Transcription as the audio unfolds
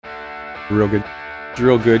Real good.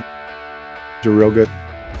 Real good. Real good.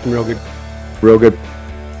 Real good. Real good.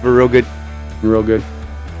 Real good. Real good.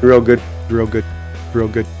 Real good. Real good.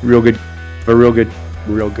 Real good. Real good.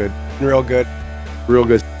 Real good. Real good. Real good. Real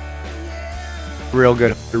good. Real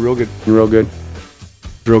good. Real good. Real good.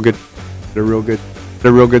 Real good. They're real good.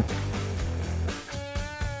 They're real good.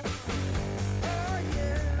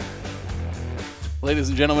 Ladies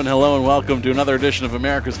and gentlemen, hello and welcome to another edition of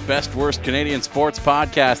America's Best Worst Canadian Sports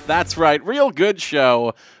Podcast. That's right, Real Good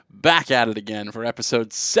Show. Back at it again for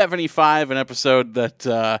episode 75, an episode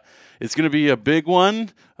that is going to be a big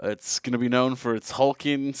one. It's going to be known for its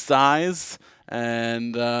hulking size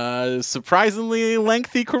and surprisingly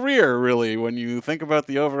lengthy career, really, when you think about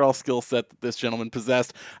the overall skill set that this gentleman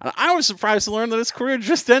possessed. And I was surprised to learn that his career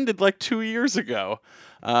just ended like 2 years ago.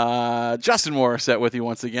 Justin Morissette with you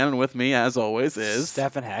once again, and with me, as always, is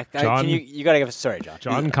Stefan Heck. John, You got to give us sorry, John.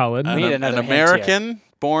 John Cullen. We need an another hint here.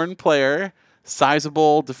 American-born player,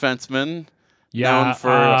 sizable defenseman, known for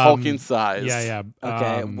hulking size. Yeah.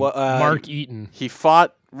 Okay, Mark Eaton. He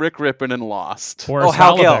fought Rick Rippon and lost. Horace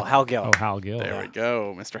Hal Gill. Halibuck. Hal Gill. Oh, Hal Gill. There we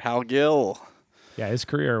go, Mr. Hal Gill. Yeah, his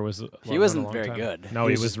career was. He wasn't a long very time. good. No, He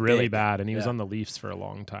he was was just really big. bad, and he was Yeah. on the Leafs for a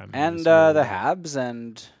long time. He And was really the bad. Habs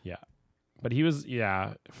and Yeah, but he was.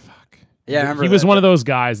 Yeah, fuck. yeah, I remember He was that. one of those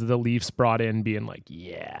guys that the Leafs brought in, being like,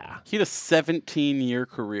 yeah, He had a 17-year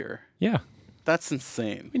career. yeah. That's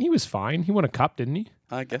insane. I mean, he was fine. He won a cup, didn't he?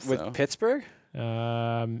 I guess with so. Pittsburgh.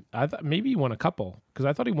 I thought maybe he won a couple because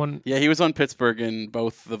I thought he won. Yeah, he was on Pittsburgh in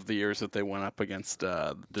both of the years that they went up against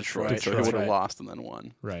Detroit, so he would have Detroit. lost and then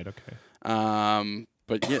won. Right. Okay.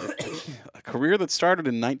 But yeah, a career that started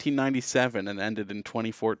in 1997 and ended in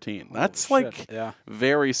 2014. That's Holy like shit, yeah.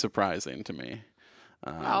 very surprising to me.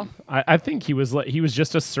 I think he was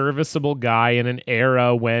just a serviceable guy in an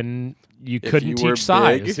era when you If couldn't you were teach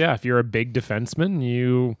size. big. Yeah, if you're a big defenseman,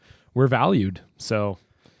 you were valued. So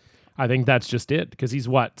I think that's just it. Because he's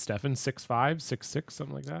what, Stefan? 6'5", 6'6",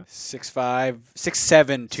 something like that. 6'5",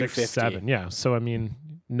 6'7", 250. 6'7", yeah. So I mean,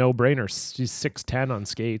 no brainer. He's 6'10" on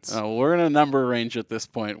skates. We're in a number range at this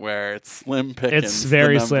point where it's slim pickings. It's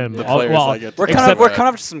very slim. The All- players well, I get to We're talk coming about.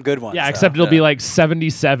 up to some good ones. Yeah, though. except it'll be Yeah. like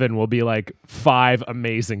 77 will be like 5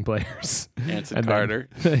 amazing players. Anson And then- Carter.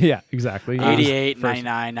 Yeah, exactly. 88, First-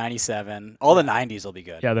 99, 97. All the 90s will be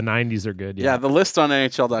good. Yeah, the 90s are good. Yeah, the list on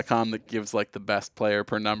NHL.com that gives like the best player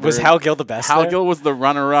per number. Was Hal Gill the best? Hal there? Gill was the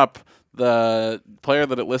runner-up. The player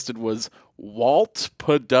that it listed was Walt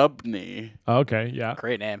Podubny. Okay, yeah.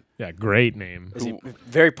 Great name. Yeah, great name. Is he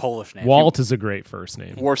very Polish name? Walt is a great first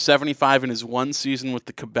name. Wore 75 in his one season with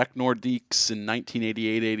the Quebec Nordiques in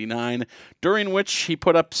 1988-89, during which he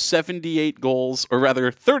put up 38 goals, or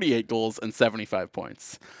rather 38 goals and 75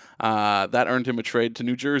 points. That earned him a trade to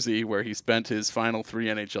New Jersey, where he spent his final 3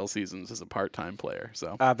 NHL seasons as a part-time player.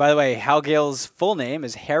 So, By the way, Hal Gill's full name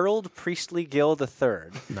is Harold Priestley Gill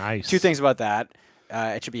III. Nice. Two things about that.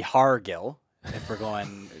 It should be Har Gill if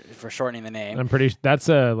we're shortening the name. I'm pretty. That's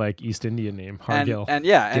a like East Indian name. Hargill. And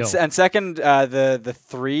yeah, Gill. and second, the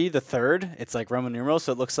third, it's like Roman numerals,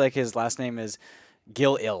 so it looks like his last name is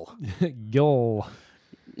Gil Ill. Gill.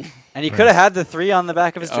 And he could have had the 3 on the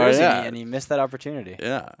back of his Oh, jersey, yeah. and he missed that opportunity.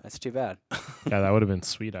 yeah. That's too bad. Yeah, that would have been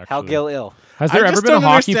sweet. Actually. Hal Gil Ill. Has there I ever just been a don't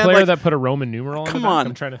hockey understand, player like- that put a Roman numeral on Come the back? on.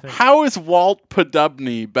 I'm trying to think. How is Walt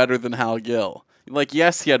Podubny better than Hal Gill? Like,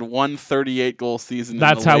 yes, he had one 38-goal season.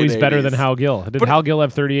 That's in the how late he's better 80s. than Hal Gill. Did But- Hal Gill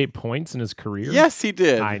have 38 points in his career? Yes, he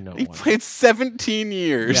did. I know He one. played 17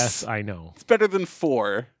 years. Yes, I know. It's better than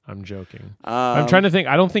 4. I'm joking. I'm trying to think.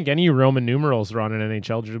 I don't think any Roman numerals are on an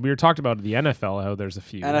NHL jersey. We were talked about the NFL how there's a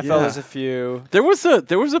few. NFL Yeah. has a few. There was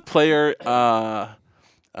a player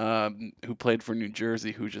who played for New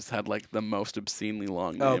Jersey who just had like the most obscenely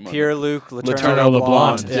long Oh, name. Pierre-Luc Letourneau Letourneau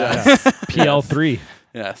LeBlanc. LeBlanc. Yes. PL3.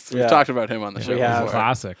 Yes, we've Yeah. talked about him on the show We have. before.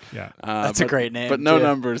 Classic. Yeah. That's a but- great name, but no too.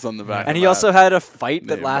 numbers on the back. And of he that. also had a fight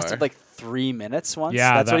that name lasted bar. like 3 minutes once.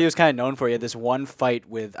 Yeah, That's that- what he was kind of known for. He had this one fight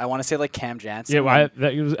with, I want to say like Cam Jansen. Yeah, well,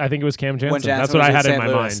 I think it was Cam Jansen. when Jansen That's what was I with had in St. my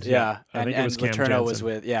Louis. mind. Yeah, I and, think it was Cam Letourneau Jansen. was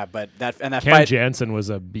with, and that Cam fight, Jansen was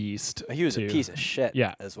a beast. he was too. a piece of shit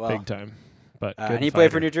Yeah, as well. big time. But good and he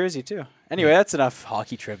played for fighter. New Jersey too. Anyway, that's enough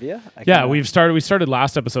hockey trivia. Yeah, we started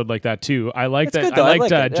last episode like that too. I like It's that. good, though. I I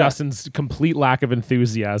liked like it, yeah. Justin's complete lack of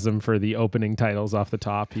enthusiasm for the opening titles off the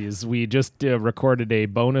top. We just recorded a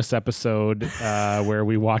bonus episode where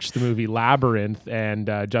we watched the movie Labyrinth, and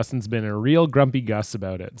Justin's been a real grumpy Gus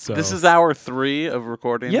about it. So This is hour 3 of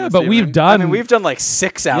recording. yeah, this but we've evening. done. I mean, we've done like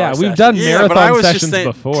 6 hours. Yeah, we've done Yeah, but I marathon was just sessions saying,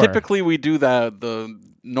 before. typically we do the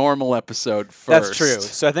normal episode first. That's true.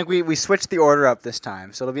 So I think we switched the order up this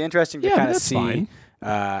time. So it'll be interesting to Yeah, kind of that's see fine.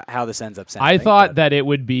 how this ends up sounding. I thought but- that it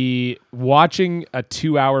would be watching a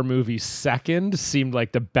 2-hour movie second seemed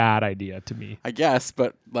like the bad idea to me. I guess,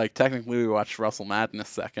 but like technically we watched Russell Madness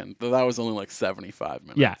second, though that was only like 75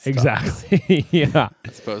 minutes. Yeah, tops, exactly. Yeah.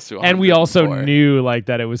 as opposed to And we also 104. knew like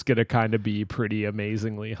that it was going to kind of be pretty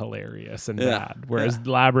amazingly hilarious and Yeah, bad. Whereas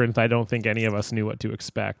Labyrinth, I don't think any of us knew what to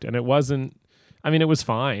expect. And it wasn't, I mean, it was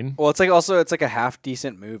fine. Well, it's like a half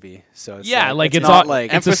decent movie. So it's Yeah, like it's not all- like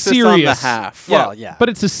it's a Emphasis on the serious- half. well, yeah. But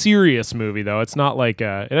it's a serious movie, though. It's not like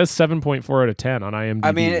it has 7.4 out of 10 on IMDb.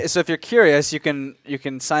 I mean, so if you're curious, you can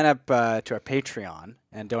sign up to our Patreon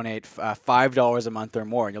and donate $5 a month or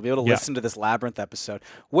more, and you'll be able to Yeah. listen to this Labyrinth episode.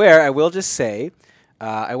 Where I will just say,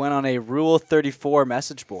 I went on a Rule 34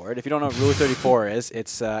 message board. If you don't know what Rule 34 is,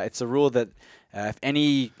 it's a rule that if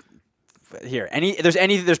any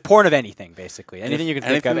there's porn of anything basically. Anything you can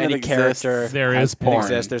think of, anything any that character exists There is that porn.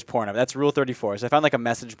 exists, there's porn of it. That's Rule 34. So I found like a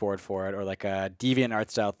message board for it, or like a deviant art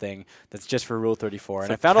style thing that's just for Rule 34.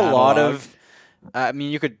 And I a found a lot catalog. of I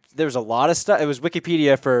mean, there was a lot of stuff. It was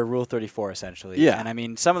Wikipedia for Rule 34 essentially. Yeah. And I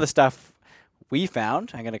mean, some of the stuff we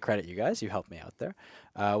found, I'm going to credit you guys, you helped me out there,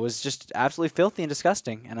 was just absolutely filthy and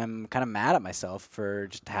disgusting. And I'm kind of mad at myself for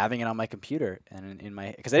just having it on my computer and in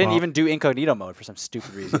my, because I didn't Wow. even do incognito mode for some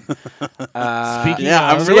stupid reason. Speaking Yeah,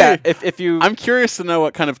 I'm of- So really. yeah, if you, I'm curious to know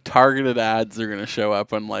what kind of targeted ads are going to show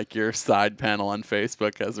up on like your side panel on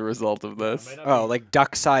Facebook as a result of this. like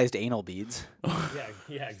duck-sized anal beads.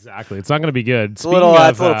 yeah, exactly. It's not going to be good. It's a little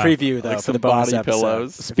preview though like for some the bonus body episode.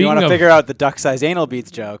 pillows. If you want Speaking to of- figure out the duck-sized anal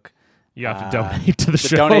beads joke, You have to donate to the to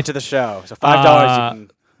show. donate to the show. So $5 you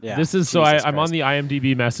can. Yeah. This is Jesus I'm on Christ. the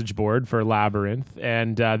IMDb message board for Labyrinth,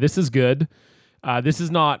 and this is good. This is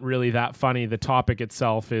not really that funny. The topic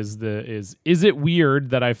itself is it weird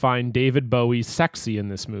that I find David Bowie sexy in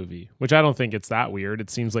this movie? Which I don't think it's that weird. It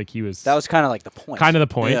seems like he was That was kind of like the point. kind of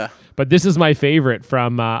the point. Yeah. But this is my favorite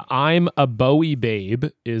from I'm a Bowie Babe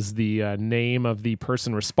is the name of the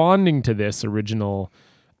person responding to this original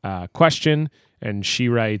question, and she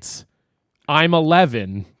writes, I'm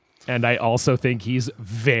 11, and I also think he's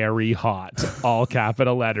very hot. All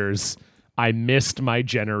capital letters. I missed my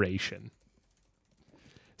generation.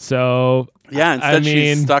 So Yeah, instead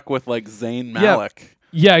mean- she's stuck with like Zayn Malik.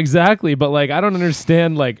 yeah, exactly. But like, I don't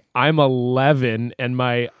understand. Like, I'm 11, and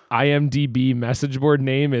my IMDb message board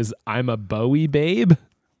name is I'm a Bowie Babe.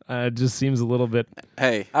 It just seems a little bit.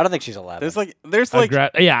 Hey, I don't think she's 11. there's like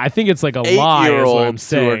Yeah, I think it's like a lie. Is what I'm 8-year-olds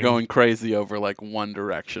saying. who are going crazy over like One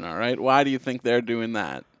Direction. All right, why do you think they're doing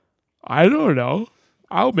that? I don't know.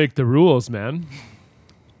 I'll make the rules, man.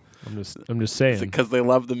 I'm just Is saying. it because they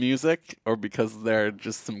love the music, or because they're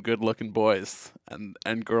just some good-looking boys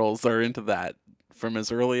and girls are into that from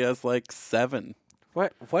as early as like 7?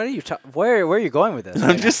 What are you? Where are you going with this?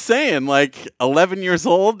 I'm just saying, like 11 years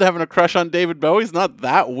old having a crush on David Bowie's not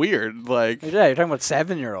that weird. Like, Yeah, you're talking about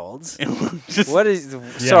 7-year-olds. just What is?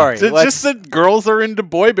 Sorry. just that girls are into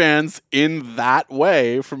boy bands in that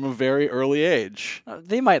way from a very early age.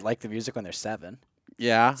 They might like the music when they're 7.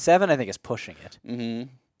 Yeah. 7, I think, is pushing it. Mm-hmm.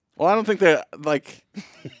 Well, I don't think they like.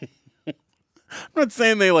 I'm not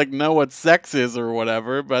saying they like know what sex is or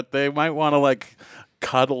whatever, but they might want to like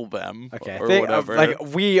cuddle them Okay. or Think- whatever. like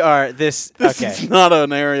we are this. This Okay. is not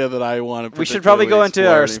an area that I want to. We should probably go into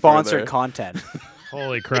our sponsored further. content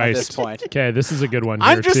Holy at Christ. this point. Okay, this is a good one here,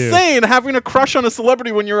 I'm just too. saying, having a crush on a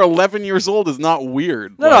celebrity when you're 11 years old is not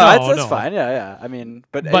weird. No, Like, that's no. fine. Yeah. I mean,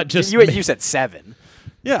 but just you said 7.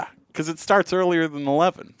 yeah, because it starts earlier than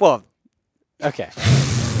 11. Well, okay.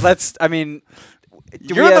 Let's. I mean,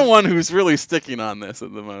 do we You're the have- one who's really sticking on this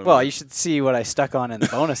at the moment. Well, you should see what I stuck on in the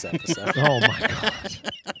bonus episode. Oh, my God.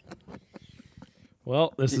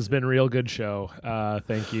 Well, this has been a real good show.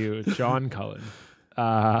 Thank you, John Cullen.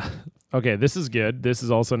 Okay, this is good. This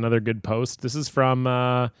is also another good post. This is from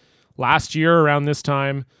last year around this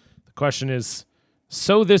time. The question is,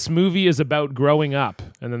 so this movie is about growing up.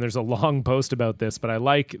 And then there's a long post about this, but I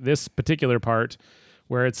like this particular part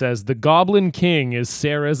where it says, the Goblin King is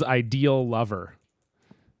Sarah's ideal lover.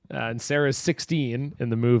 And Sarah's 16 in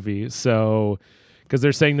the movie, so... Because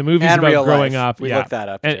they're saying the movie's And about real growing life. up. We yeah. looked that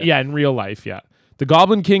up, And, too. yeah, in real life, yeah. The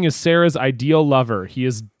Goblin King is Sarah's ideal lover. He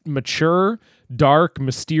is mature, dark,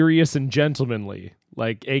 mysterious, and gentlemanly.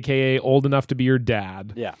 Like, a.k.a. old enough to be your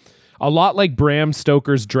dad. Yeah. A lot like Bram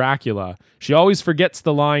Stoker's Dracula. She always forgets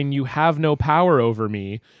the line, "You have no power over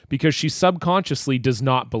me," because she subconsciously does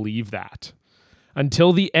not believe that.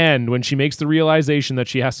 Until the end, when she makes the realization that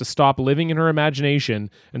she has to stop living in her imagination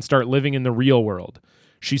and start living in the real world.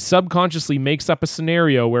 She subconsciously makes up a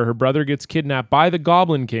scenario where her brother gets kidnapped by the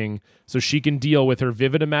Goblin King so she can deal with her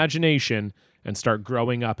vivid imagination and start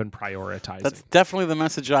growing up and prioritizing. That's definitely the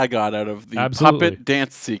message I got out of the Absolutely. puppet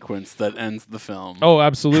dance sequence that ends the film. Oh,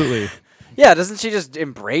 absolutely. Yeah, doesn't she just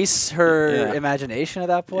embrace her Yeah. imagination at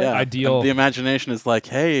that point? Yeah. Ideal. And the imagination is like,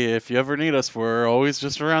 hey, if you ever need us, we're always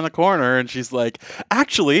just around the corner. And she's like,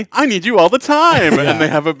 actually, I need you all the time. Yeah. And they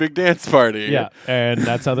have a big dance party. Yeah, and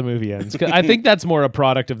that's how the movie ends. 'Cause I think that's more a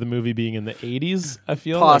product of the movie being in the 80s, I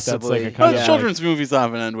feel. Possibly. Like that's like a Well, kind of children's movies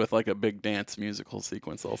often end with like a big dance musical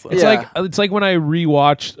sequence also. It's Yeah. it's like when I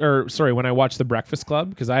when I watched The Breakfast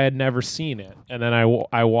Club, because I had never seen it, and then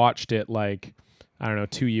I watched it like, I don't know,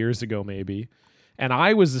 2 years ago maybe, and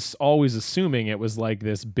I was always assuming it was like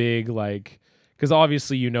this big like, because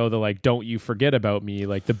obviously the like "Don't You Forget About Me,"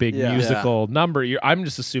 like the big Yeah. musical number. I'm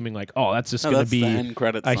just assuming like, oh, that's just No, going that's to the be end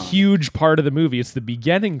credit a song. huge part of the movie. It's the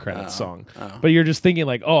beginning credits song. But you're just thinking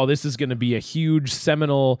like, oh, this is going to be a huge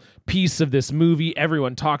seminal piece of this movie.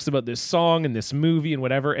 Everyone talks about this song and this movie and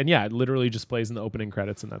whatever. And yeah, it literally just plays in the opening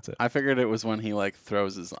credits and that's it. I figured it was when he like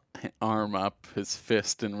throws his arm up, his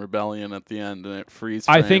fist in rebellion at the end, and it frees.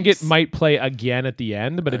 I think it frames. might play again at the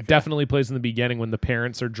end, but it definitely plays in the beginning when the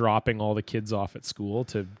parents are dropping all the kids off at school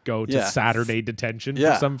to go to Yeah. Saturday detention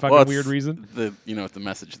Yeah. for some Well, fucking it's weird reason. What the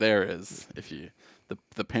message there is, if you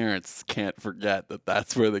the parents can't forget that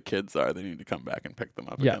that's where the kids are. They need to come back and pick them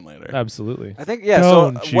up Yeah, again later. absolutely. I think, yeah.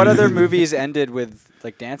 Don't So, what you- other movies ended with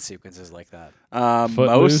like dance sequences like that?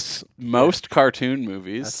 Footloose. Most cartoon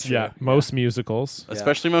movies, That's true. Yeah, most musicals. Yeah.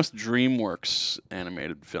 especially most DreamWorks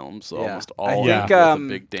animated films, so Yeah. almost I all think, end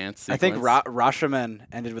with a big dance I sequence. think Rashomon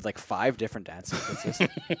ended with like 5 different dance sequences.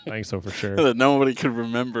 I think so for sure. that nobody could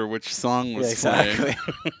remember which song was exactly. playing.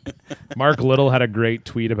 Mark Little had a great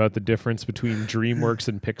tweet about the difference between DreamWorks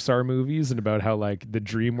and Pixar movies and about how like the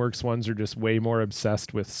DreamWorks ones are just way more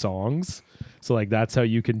obsessed with songs. So like that's how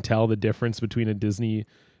you can tell the difference between a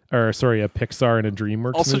Pixar and a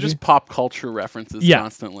DreamWorks Also, movie. just pop culture references Yeah.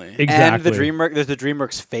 constantly. Exactly. And there's the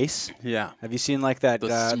DreamWorks face. Yeah. Have you seen like that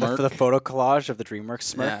The smirk? the photo collage of the DreamWorks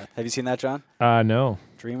smirk? Yeah. Have you seen that, John? No.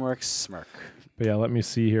 DreamWorks smirk. But yeah, let me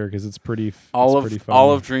see here because it's pretty. All it's of pretty funny.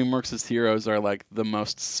 all of DreamWorks' heroes are like the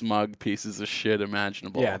most smug pieces of shit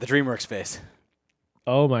imaginable. Yeah, the DreamWorks face.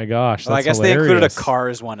 Oh my gosh! Well, I that's guess they included a hilarious.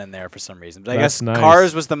 Cars one in there for some reason. But I That's guess nice.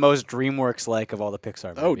 Cars was the most DreamWorks like of all the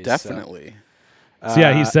Pixar movies. Oh, so, definitely. So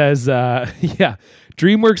yeah, he says, yeah,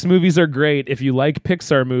 DreamWorks movies are great if you like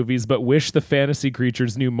Pixar movies, but wish the fantasy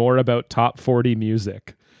creatures knew more about top 40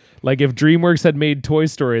 music. Like if DreamWorks had made Toy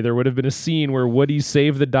Story, there would have been a scene where Woody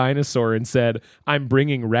saved the dinosaur and said, "I'm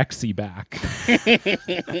bringing Rexy back."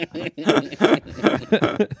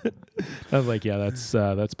 I was like, yeah,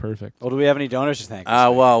 that's perfect. Well, do we have any donors to thank?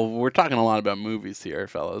 Well, we're talking a lot about movies here,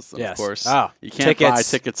 fellas. And Yes. Of course, Oh, you can't buy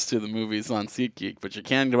tickets. tickets to the movies on SeatGeek, but you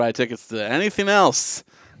can buy tickets to anything else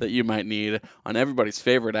that you might need on everybody's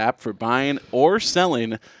favorite app for buying or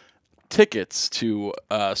selling tickets to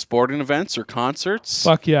sporting events or concerts.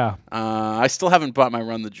 Fuck yeah. I still haven't bought my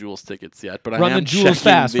Run the Jewels tickets yet, but I Run am the jewels checking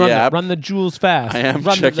fast. the app Run the jewels fast. I am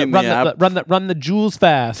run checking the app Run the jewels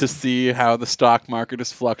fast. to see how the stock market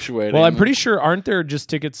is fluctuating. Well, I'm pretty sure aren't there just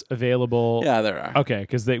tickets available? Yeah, there are. Okay,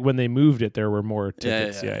 because when they moved it, there were more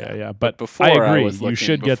tickets. Yeah. But before I agree, was you looking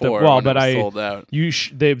should get them. before Well, when but it was I sold out.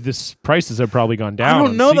 this prices have probably gone down. I don't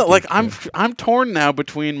on know that. Like SeatGeek. I'm torn now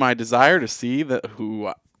between my desire to see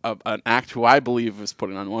an act who I believe is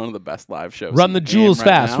putting on one of the best live shows. Run in the game jewels right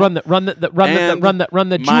fast. now, Run the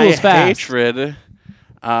my jewels fast. hatred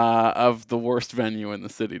of the worst venue in the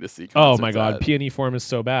city to see. Oh concerts my God, at. Peony Forum is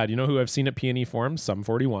so bad. You know who I've seen at Peony Forum? Sum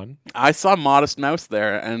 41. I saw Modest Mouse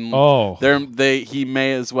there, and Oh. he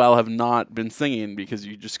may as well have not been singing because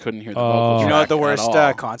you just couldn't hear the Oh. vocal Do you know what the track at worst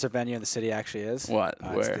all. concert venue in the city actually is? What?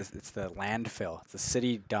 Where? It's the landfill. It's the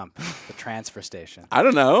city dump, the transfer station. I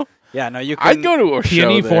don't know. Yeah, no, you I'd couldn't. go to a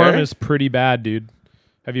Peony show Forum there. is pretty bad, dude.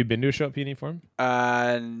 Have you been to a show at Peony Forum?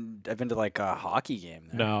 I've been to like a hockey game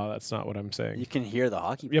there. No, that's not what I'm saying. You can hear the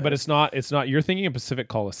hockey. Yeah, but players. it's not. You're thinking of Pacific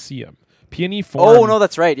Coliseum. Peony Forum. Oh no,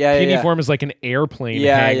 that's right. Yeah, Peony yeah. Forum is like an airplane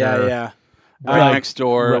Yeah, hangar. yeah. Right Like, next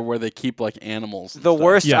door right- where they keep like animals. and The stuff.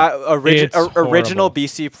 worst Yeah, it's original horrible.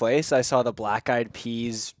 BC place. I saw the Black Eyed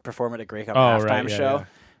Peas perform at a Grey Cup Oh, halftime right, yeah, show, yeah.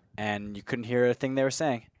 and you couldn't hear a thing they were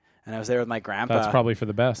saying. And I was there with my grandpa. That's probably for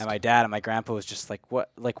the best. And my dad and my grandpa was just like,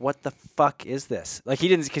 "What? Like, what the fuck is this?" Like, he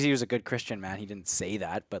didn't, because he was a good Christian man. He didn't say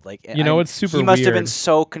that, but like, You know, it's super He must have been weird.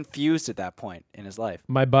 so confused at that point in his life.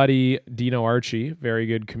 My buddy Dino Archie, very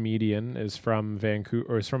good comedian, is from Vancouver,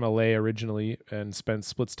 or is from LA originally, and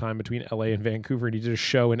splits time between LA and Vancouver. And he did a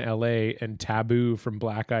show in LA, and Taboo from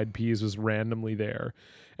Black Eyed Peas was randomly there,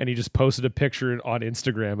 and he just posted a picture on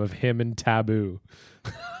Instagram of him and Taboo.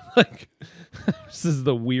 Like, this is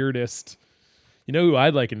the weirdest. You know who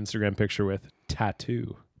I'd like an Instagram picture with?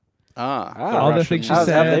 Tattoo. All the things she How's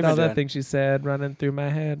that said, been all the doing? things she said, running through my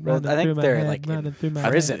head, Well, running I think through my they're, head, like, in running through my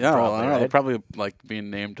prison. head. Yeah, Probably, I don't know. right? They're probably like being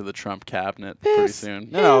named to the Trump cabinet pretty soon.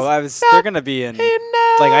 No, they're going to be in.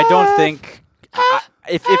 Like, I don't think.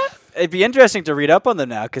 If it'd be interesting to read up on them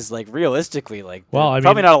now, because like realistically, like Well, they're I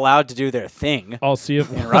probably mean- not allowed to do their thing I'll see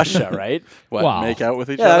if in Russia, right? What, Wow. make out with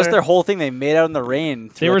each Yeah, other? that was their whole thing. They made out in the rain.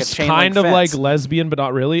 they Through were like a chain kind link of fence. like lesbian, but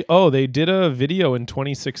not really. Oh, they did a video in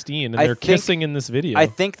 2016, and I they're think- kissing in this video. I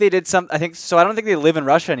think they did some. I think so. I don't think they live in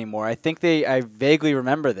Russia anymore. I think they. I vaguely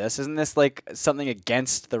remember this. Isn't this like something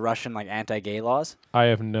against the Russian like anti-gay laws? I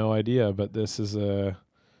have no idea, but this is a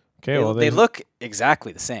okay. They, Well, they look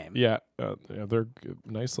exactly the same. Yeah, they're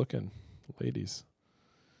nice looking ladies.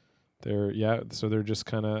 So they're just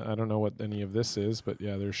kind of, I don't know what any of this is, but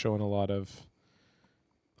yeah, they're showing a lot of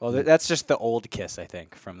Well, that's just the old kiss, I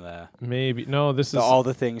think, from the this is all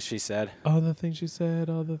the things she said. all the things she said,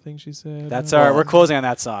 all the things she said. That's all- we're closing on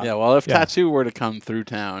that song. Yeah, well, if Yeah. Tattoo were to come through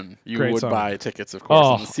town, you Great would song. buy tickets, of course,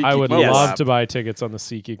 on the SeatGeek I would mobile love app. to buy tickets on the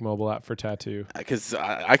SeatGeek mobile app for Tattoo. Because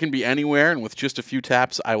I can be anywhere, and with just a few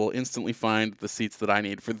taps, I will instantly find the seats that I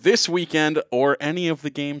need for this weekend or any of the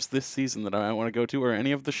games this season that I want to go to, or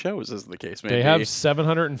any of the shows, as the case may be. They have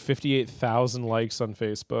 758,000 likes on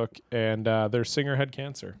Facebook, and their singer had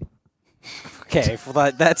cancer. Okay,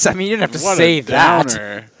 well, that's. I mean, you didn't have to What say a that.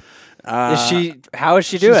 downer. Is she? How is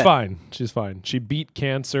she doing? She's fine. She's fine. She beat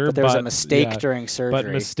cancer, But there was a mistake yeah, during But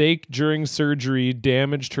surgery. mistake during surgery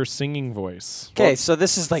damaged her singing voice. Okay, so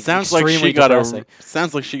this is like Sounds like extremely she got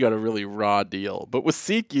depressing. a really raw deal. But with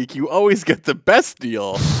SeatGeek, you always get the best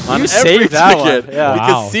deal on every saved that ticket. one, yeah.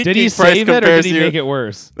 Wow. Because SeatGeek Did he price save it or compares did he you make it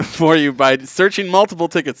worse? for you by searching multiple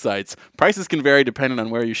ticket sites. Prices can vary depending on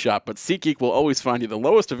where you shop, but SeatGeek will always find you the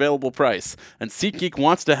lowest available price. And SeatGeek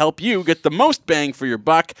wants to help you get the most bang for your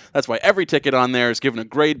buck. That's why every ticket on there is given a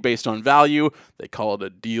grade based on value. They call it a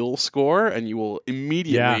deal score, and you will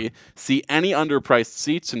immediately see any underpriced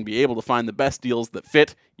seats and be able to find the best deals that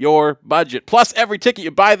fit your budget. Plus, every ticket you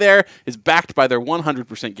buy there is backed by their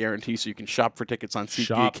 100% guarantee, so you can shop for tickets on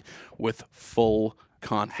Shop. SeatGeek with full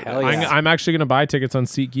confidence. Hell yeah. I'm actually going to buy tickets on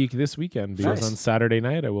SeatGeek this weekend because Nice. on Saturday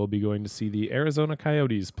night I will be going to see the Arizona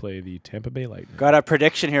Coyotes play the Tampa Bay Lightning. Got a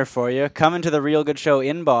prediction here for you. Coming to the Real Good Show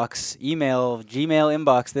inbox, Gmail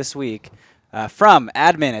inbox this week from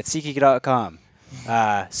admin@seeking.com.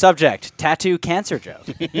 Subject, tattoo cancer joke.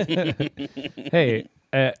 Hey,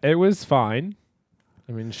 it was fine.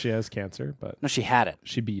 I mean, she has cancer, but No, she had it.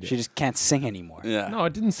 she beat it. She just can't sing anymore. Yeah. No,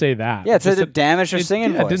 it didn't say that. Yeah, it said just it damaged her it,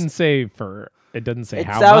 singing yeah, voice. It didn't say It doesn't say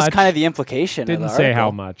how That much. was kind of the implication. Didn't of the say how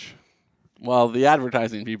article. much. Well, the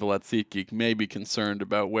advertising people at SeatGeek may be concerned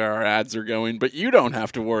about where our ads are going, but you don't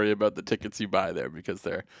have to worry about the tickets you buy there because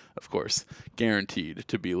they're, of course, guaranteed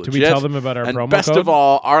to be legit. we tell them about our and promo best code? of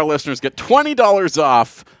all, our listeners get $20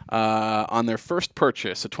 off on their first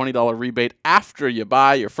purchase, a $20 rebate after you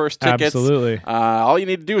buy your first tickets. Absolutely. All you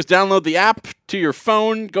need to do is download the app to your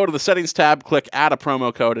phone, go to the settings tab, click add a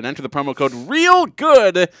promo code, and enter the promo code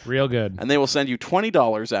REALGOOD. Real good. And they will send you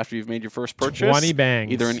 $20 after you've made your first purchase. 20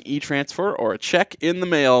 bangs. Either an e-transfer or a check in the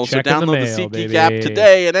mail. Check so in the download mail, the SeatGeek baby. app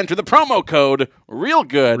today and enter the promo code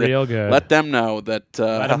REALGOOD. Real good. Let them know that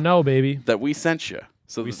Let them know, baby. that we sent you.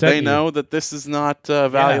 So We that sent they you. know that this is not a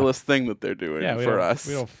valueless thing that they're doing Yeah, we for don't, us.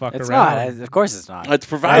 we don't fuck It's around. not. Of course it's not. It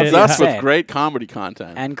provides Yeah. us with Insane. great comedy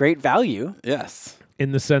content. And great value. Yes.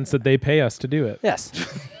 In the sense that they pay us to do it. Yes.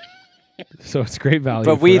 So it's great value.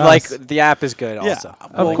 But for we like us. the app is good Yeah. also.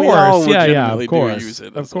 Well, Of we all course, yeah, legitimately of course, do use it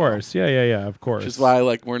of as well. course, yeah, of course. Which is why,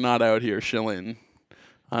 we're not out here shilling,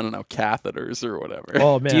 I don't know, catheters or whatever.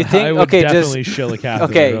 Oh man, you think- I would okay, just- definitely shill a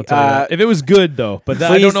catheter. okay, I'll tell you that. If it was good though, but I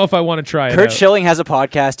please- don't know if I want to try it. Kurt out. Schilling has a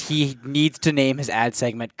podcast. He needs to name his ad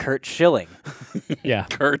segment Kurt Schilling. Yeah.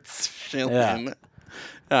 Kurt's shilling.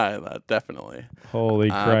 Definitely. Holy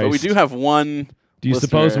Christ! But we do have one. Do you listener-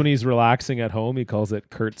 suppose when he's relaxing at home, he calls it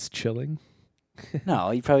Kurt's chilling? No,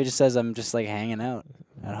 he probably just says I'm just like hanging out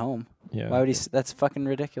at home. Yeah. Why would he? That's fucking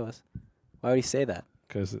ridiculous. Why would he say that?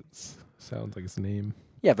 Because it sounds like his name.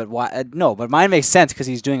 Yeah, but why? No, but mine makes sense because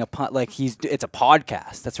he's doing a pun. Like it's a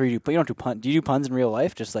podcast. That's where you do. You don't do pun. Do you do puns in real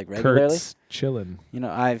life? Just like regularly? Kurt's chilling. You know,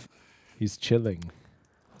 I've He's chilling.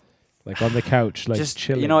 Like on the couch, like just.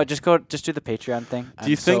 chilling. You know what? Just do the Patreon thing. Do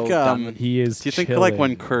you think, done with- He is. Do you think chilling.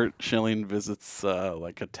 when Kurt Schilling visits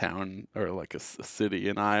like a town or like a city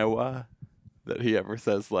in Iowa, that he ever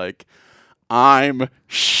says like, "I'm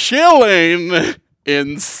shilling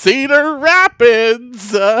in Cedar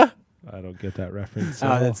Rapids"? I don't get that reference.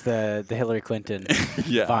 Oh, that's the Hillary Clinton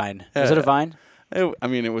Yeah. Vine. Was it a Vine? I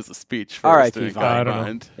mean, it was a speech. R.I.P. First, Vine. I don't know.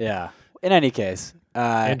 mind. Yeah. In any case,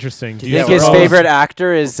 Interesting. Do you think his favorite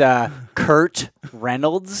actor is Kurt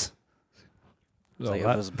Reynolds? Well, Like if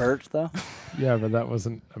it was Burt, though? Yeah, but that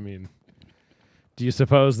wasn't, I mean, do you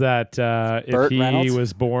suppose that if Burt he Reynolds?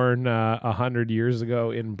 was born 100 years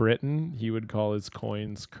ago in Britain, he would call his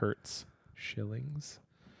coins Kurt's shillings?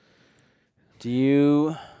 Do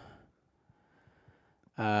you...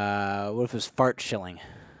 what if it was fart shilling?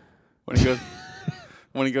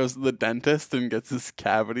 When he goes to the dentist and gets his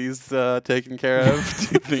cavities taken care of, do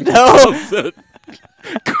you think he calls it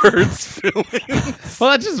Kurt's fillings?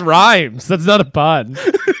 Well, that just rhymes. That's not a pun.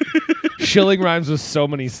 Shilling rhymes with so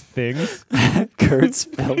many things. Kurt's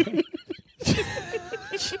filling.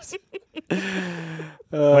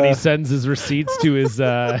 When he sends his receipts to his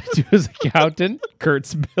accountant,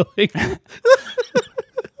 Kurt's billing.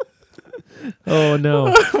 Oh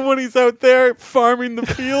no! When he's out there farming the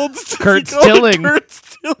fields, Kurt's tilling.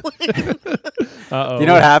 Kurt's tilling. Uh-oh. You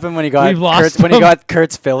know what happened when he got We've lost when he him. got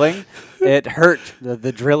Kurt's filling? It hurt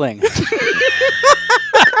the drilling. Did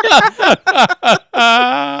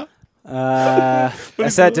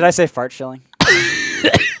I say fart shilling? I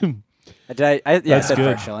said good.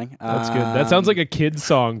 fart shilling. That's good. That sounds like a kid's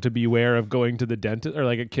song to beware of going to the dentist, or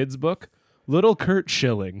like a kid's book. Little Kurt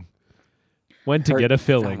Schilling went to get a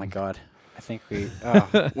filling. Oh my god! I think we.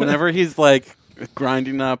 Whenever he's like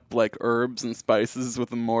grinding up like herbs and spices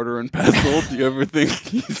with a mortar and pestle, do you ever think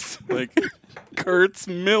he's like Kurt's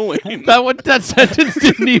milling? That sentence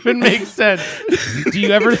didn't even make sense. Do you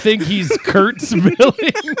ever think he's Kurt's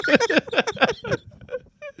milling?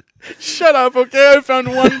 Shut up, okay? I found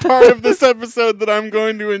one part of this episode that I'm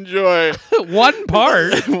going to enjoy. One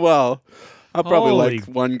part? Well, I'll probably Holy- like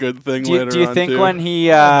one good thing Do you, later do you on, think too. when he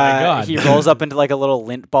God. he rolls up into like a little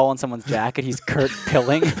lint ball in someone's jacket, he's Kurt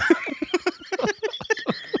pilling?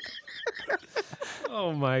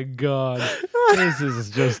 Oh my god. This is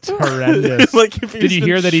just horrendous. Like if Did he's you been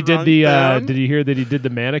hear that he did shrunk the down? did you hear that he did the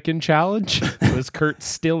mannequin challenge? It was Kurt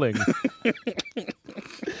Stilling.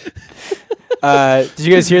 Did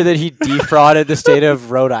you guys hear that he defrauded the state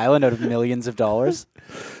of Rhode Island out of millions of dollars?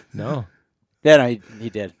 No. Yeah, no, he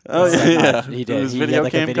did. Oh, yeah. He did. His He video had,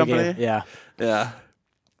 like, a game video company? game. Yeah. Yeah.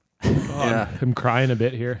 Yeah. I'm crying a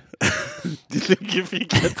bit here. Do you think if he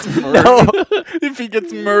gets murdered, if he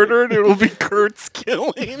gets murdered, it will be Kurt's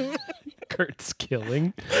killing? Kurt's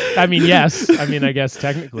killing. I mean, yes. I mean, I guess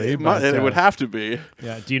technically. But, It would have to be.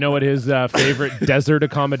 Yeah. Do you know what his favorite desert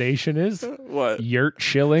accommodation is? What? Yurt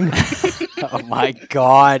shilling. Oh my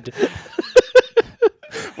god.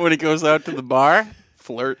 When he goes out to the bar?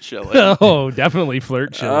 Flirt shilling. Oh, definitely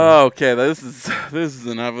flirt shilling. Oh, okay, this is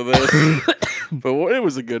enough of this. But it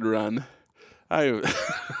was a good run. We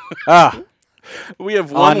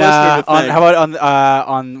have one listener to thank. how about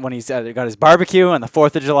on when he's got his barbecue on the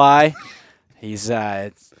 4th of July? He's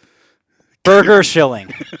burger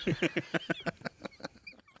shilling.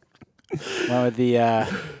 Well, with the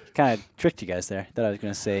kind of tricked you guys there. Thought I was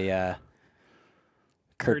going to say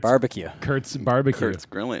Kurt Kurt's- barbecue. Kurt's barbecue. Kurt's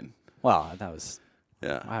grilling. Well, that was.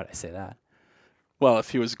 Yeah. Why would I say that? Well, if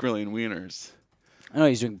he was grilling wieners, I know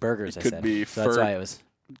he's doing burgers. I could said. be So that's Furt. why it was.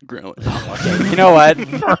 grilling. Okay, you know what?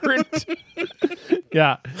 Furt.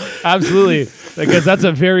 Yeah, absolutely. Because that's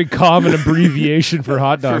a very common abbreviation for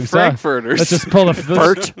hot For dogs. Frankfurters. Let's just pull a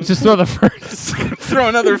Furt. Let's just throw the Furts. Throw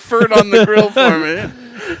another Furt on the grill for me.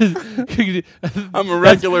 I'm a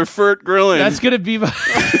regular Furt grilling. That's gonna be my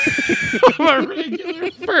I'm a regular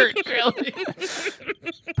Furt grilling.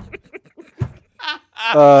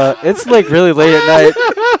 It's like really late at night.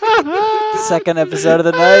 Second episode of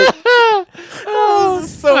the night. Oh,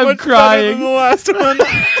 this is so I'm much better crying. than the last one.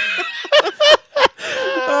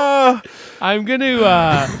 Oh, I'm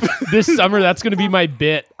gonna this summer. That's gonna be my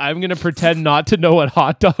bit. I'm gonna pretend not to know what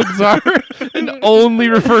hot dogs are and only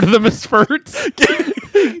refer to them as Furts.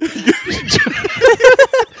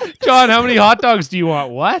 John, how many hot dogs do you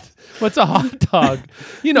want? What? What's a hot dog?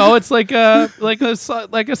 You know, it's like a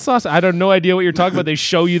sauce. I don't no idea what you're talking about. They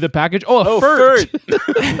show you the package. Oh, a Furt.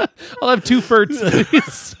 I'll have 2 Furts,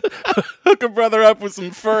 please. hook a brother up with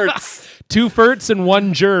some Furts. 2 Furts and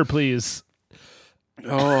 1 Jur, please.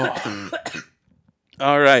 Oh.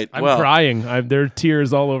 All right. I'm well, crying. There are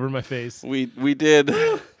tears all over my face. we did.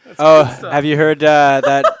 Oh, have you heard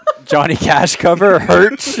that Johnny Cash cover,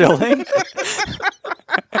 Hurt Shilling?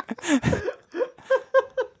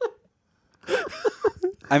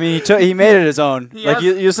 I mean, he made it his own. Like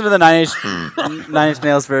you listen to the Nine Inch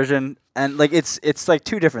Nails version, and like it's like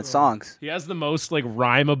 2 different songs. He has the most like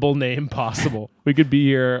rhymable name possible. We could be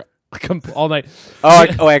here all night.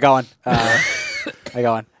 Oh, I got one. I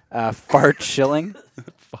got one. Fart Shilling.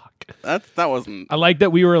 Fuck. That wasn't. I like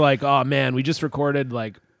that we were like, oh man, we just recorded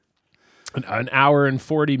like an hour and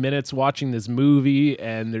 40 minutes watching this movie,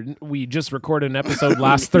 and we just recorded an episode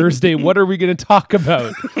last Thursday. What are we going to talk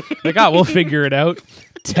about? Like, we'll figure it out.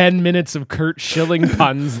 10 minutes of Kurt Schilling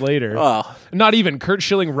puns later. Oh. Not even Kurt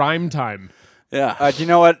Schilling rhyme time. Yeah. Do you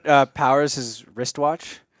know what powers his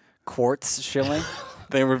wristwatch? Quartz Schilling.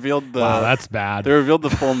 They revealed the. Wow, that's bad. They revealed the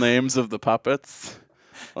full names of the puppets.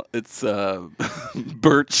 It's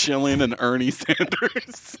Bert Schilling and Ernie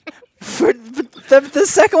Sanders. The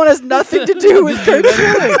second one has nothing to do with Kurt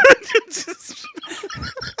Schilling.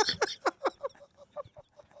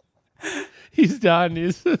 He's done.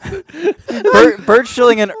 Bert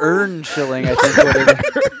Schilling and Ern Schilling, I think. Whatever.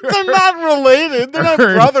 They're not related. They're not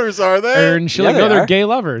brothers, are they? Ern Schilling. Yeah, no, they they're are. gay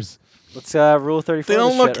lovers. Let's Rule 34. They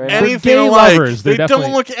don't look right anything They're gay alike. lovers. They They're don't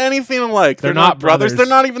definitely- look anything alike. They're not not brothers. brothers.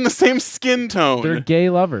 They're not even the same skin tone. They're gay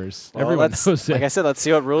lovers. Well, Everyone let's, knows like I it. said, let's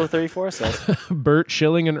see what Rule 34 says. Bert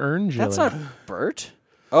Schilling and Ern Schilling. That's not Bert.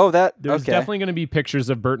 Oh, that. There's okay. definitely going to be pictures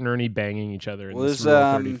of Bert and Ernie banging each other in Well, this there's,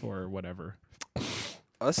 Rule 34 or whatever.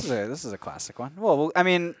 Oh, this is a classic one. Well, I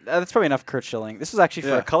mean, that's probably enough Kurt Schilling. This is actually for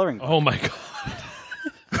Yeah. a coloring book. Oh my god.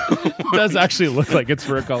 It does actually look like it's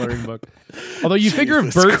for a coloring book. Although you figure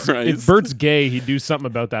if Jesus Bert's Christ. gay, he'd do something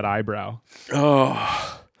about that eyebrow.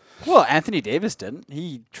 Oh. Well, Anthony Davis didn't.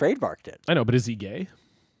 He trademarked it. I know, but is he gay?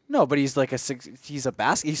 No, but he's like he's a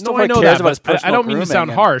basket. He still No, I know cares that, about his but personal I don't mean to sound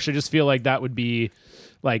grooming and- harsh. I just feel like that would be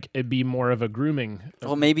like it'd be more of a grooming.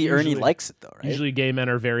 Well, maybe Ernie Usually- likes it though, right? Usually gay men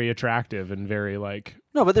are very attractive and very like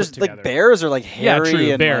no, but there's together. like bears are like hairy. yeah, true.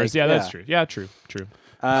 And Bears. like, yeah, that's true. Yeah, true. Do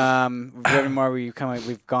we have any more? We've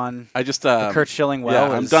gone. I just Kurt Schilling. yeah,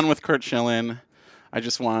 I'm done with Kurt Schilling. I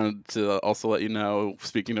just wanted to also let you know,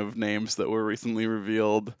 speaking of names that were recently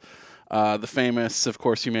revealed, the famous, of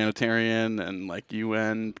course, humanitarian and like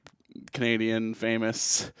UN Canadian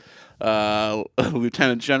famous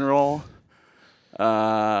Lieutenant General.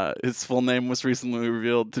 His full name was recently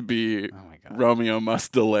revealed to be Romeo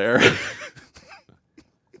Mustelaire.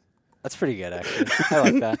 That's pretty good, actually. I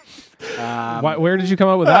like that. Where did you come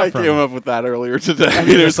up with that I from? came up with that earlier today. I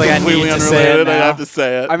mean, It's it's like I completely need to say it unrelated. I now. have to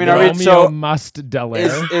say it. I mean, Romeo must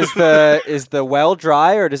Delaire. is the well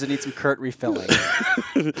dry or does it need some Kurt refilling?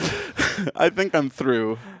 I think I'm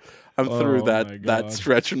through. I'm through Oh my that God.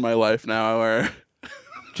 stretch in my life now where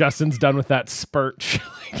Justin's done with that spurt.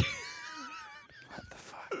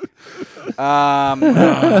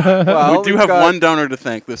 Well, we do have one donor to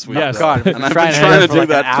thank this week. Yes. though. God, we've and been I've trying been to trying have to it for do like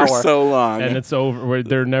that an for hour. so long. and it's over.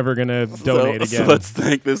 They're never gonna donate so again. let's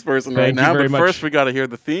thank this person right Thank you now. very But much. first, we got to hear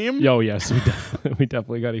the theme. Yo, yes, we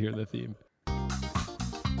definitely got to hear the theme.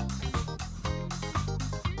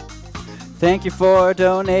 Thank you for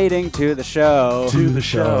donating to the show.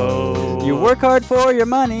 show. You work hard for your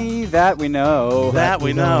money, that we know. That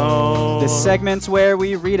we know. This segment's where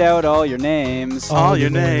we read out all your names. all your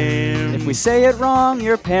names. If we say it wrong,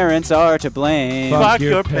 your parents are to blame. Fuck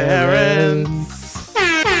your parents.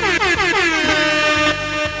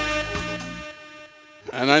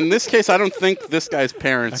 And in this case, I don't think this guy's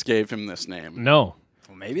parents gave him this name. No,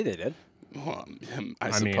 Well, maybe they did. Well,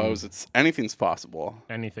 I mean- suppose it's anything's possible.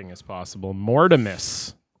 anything is possible.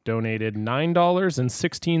 Mortimus donated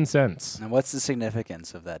 $9.16. And what's the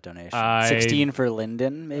significance of that donation? I- 16 for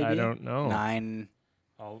Lyndon, maybe? I don't know. 9.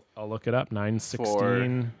 I'll look it up.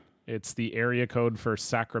 916. It's the area code for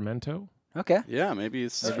Sacramento. Okay. Yeah, maybe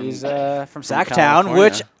it's Maybe he's from from Sacktown,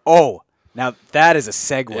 which, now that is a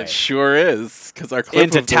segue it sure is, because our clip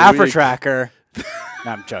into of the Tapper week- Tracker.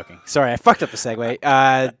 No, I'm joking. Sorry, I fucked up the segue.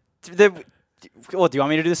 Well, do you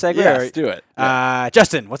want me to do the segue? Yes, or- do it.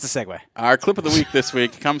 Justin, what's the segue? Our clip of the week this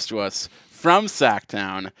week comes to us from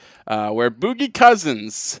Sacktown, where Boogie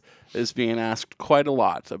Cousins is being asked quite a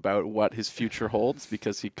lot about what his future holds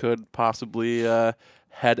because he could possibly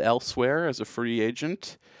head elsewhere as a free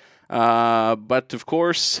agent. But, of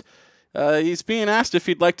course, he's being asked if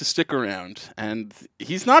he'd like to stick around, and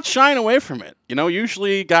he's not shying away from it. You know,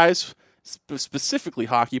 usually guys, specifically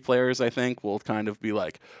hockey players, I think, will kind of be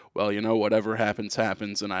like, well, you know, whatever happens,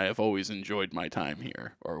 happens, and I have always enjoyed my time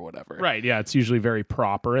here, or whatever. Right. Yeah. It's usually very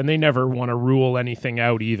proper, and they never want to rule anything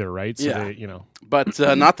out either. Right. So Yeah. they, you know. But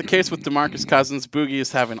not the case with DeMarcus Cousins. Boogie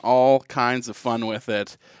is having all kinds of fun with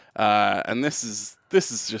it, and this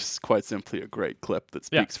is just quite simply a great clip that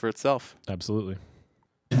speaks for itself. Absolutely.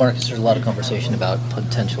 Marcus, there's a lot of conversation about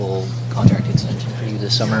potential contract extension for you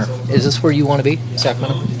this summer. Is this where you want to be,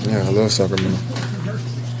 Sacramento? Yeah, I love Sacramento.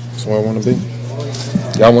 That's where I want to be.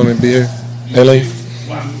 Y'all want me to be here? Aileen?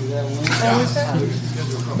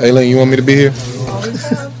 Aileen, you want me to be here?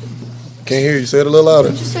 Can't hear you. Say it a little louder.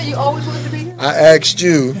 You said you always wanted to be here? I asked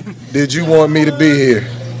you, did you want me to be here?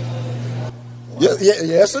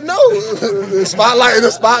 Yes or no? The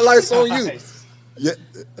spotlight's on you. Yeah.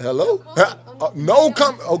 Hello? No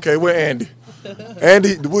okay, where Andy?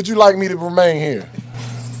 Andy, would you like me to remain here?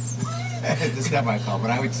 This is not my call,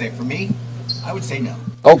 but I would say, for me, I would say no.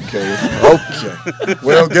 Okay.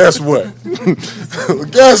 Well, guess what?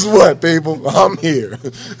 Guess what, people? I'm here.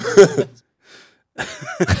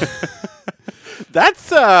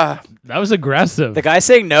 That was aggressive. The guy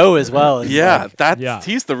saying no as well. Is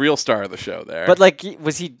he's the real star of the show there. But like,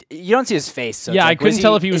 was he? You don't see his face. So Yeah, it's I like, couldn't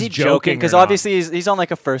tell if he was is joking or because not. obviously he's on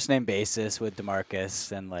like a first name basis with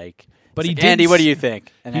DeMarcus and like. But he's he like, did Andy, what do s- you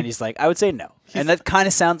think? And then he's like, I would say no. And that kind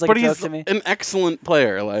of sounds like but a joke he's to me. an excellent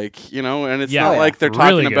player, like, you know, and it's Yeah. not Oh, like they're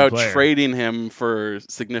really talking good about player. trading him for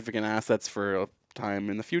significant assets for a time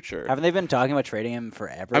in the future. Haven't they been talking about trading him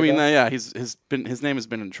forever? I mean, though? his name has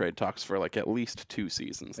been in trade talks for like at least 2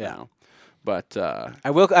 seasons Yeah. now. But I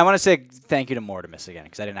want to say thank you to Mortimus again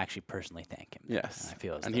because I didn't actually personally thank him. yes, I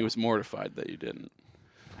feel as and though- he was mortified that you didn't.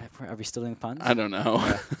 Are we still doing puns? I don't know.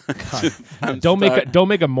 I'm Don't stuck.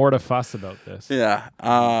 make a morta fuss about this. Yeah.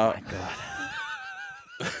 My God.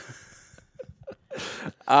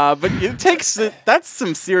 But it takes that's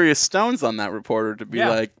some serious stones on that reporter to be Yeah.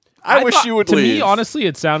 like, I wish thought- you would to leave. me, honestly,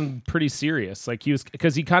 it sounded pretty serious. Like he was,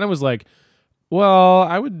 because he kind of was like, "Well,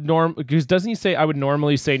 I would because doesn't he say I would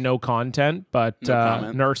normally say no content, but No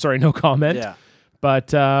comment. No comment." Yeah. But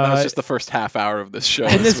that was just the first half hour of this show.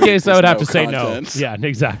 in this week case, I was would have no to say content. no. Yeah,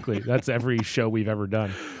 exactly. That's every show we've ever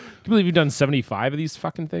done. Can you believe you've done 75 of these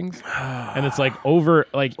fucking things? And it's like over,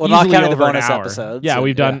 like Well, not easily counting the over an bonus hour. episodes, Yeah, so,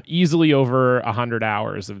 we've done yeah. easily over 100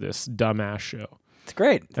 hours of this dumbass show. It's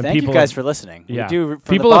great. And Thank you people guys have- for listening. Yeah, We do, from the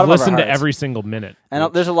people have bottom of our listened to hearts. every single minute.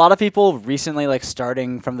 And there's a lot of people recently like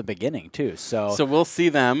starting from the beginning too. So we'll see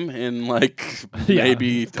them in like Yeah,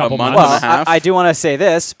 maybe a couple month months. and a half. I do want to say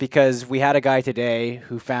this because we had a guy today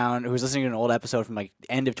who was listening to an old episode from like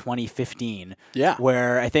end of 2015. Yeah.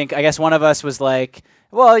 Where I guess one of us was like,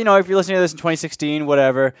 well, you know, if you're listening to this in 2016,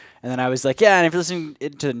 whatever. And then I was like, yeah, and if you're listening to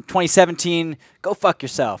 2017, go fuck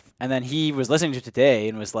yourself. And then he was listening to it today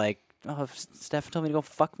and was like, oh, Steph told me to go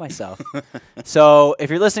fuck myself. So if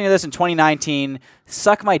you're listening to this in 2019,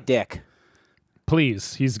 suck my dick.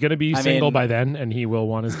 Please, he's gonna be I single mean- by then, and he will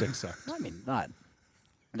want his dick sucked. I mean, not.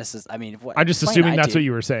 This is. I mean, what, I'm just assuming that's 2019. what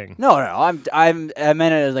you were saying. No. I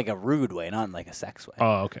meant it in like a rude way, not in like a sex way.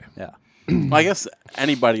 Oh, okay. Yeah. Well, I guess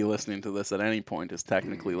anybody listening to this at any point is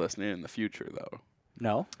technically listening in the future, though.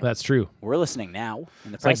 No, That's true. we're listening now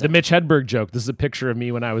in the It's like the present. Mitch Hedberg joke. This is a picture of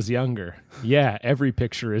me when I was younger. Yeah, every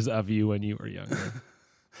picture is of you when you were younger.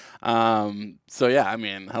 So yeah, I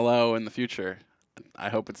mean, hello in the future. I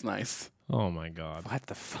hope it's nice. Oh my god. What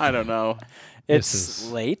the fuck? I don't know. It's This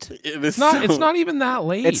is- late. It's It's not even that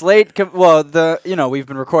late. It's late. Well, we've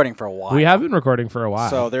been recording for a while. We have been recording for a while.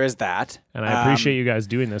 So there is that. and I appreciate you guys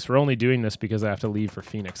doing this. We're only doing this because I have to leave for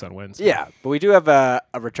Phoenix on Wednesday. Yeah, but we do have a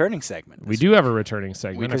returning segment. We do have a returning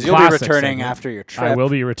segment. Because a you'll be classic returning segment. after your trip. I will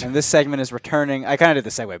be And returning. this segment is returning. I kind of did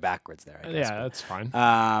the segue backwards there. I guess, Yeah, that's fine.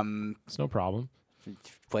 but, It's no problem.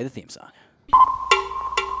 play the theme song.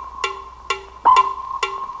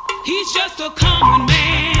 He's just a common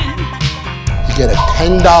man. You get a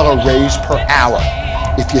 $10 raise per hour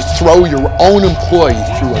if you throw your own employee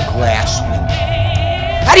through a glass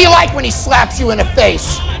window. How do you like when he slaps you in the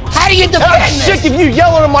face? How do you defend this? Sick of you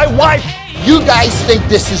yelling at my wife. You guys think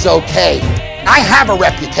this is okay. I have a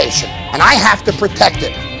reputation, and I have to protect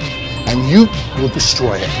it. And you will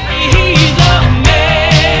destroy it. He's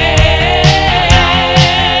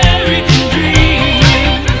American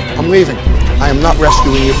dream. I'm leaving. I am not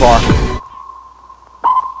rescuing your bar.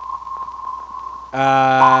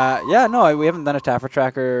 Yeah, no, we haven't done a Taffer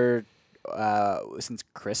Tracker since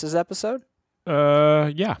Chris's episode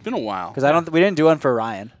Yeah. been a while. because we didn't do one for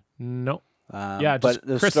Ryan. No. Yeah, just but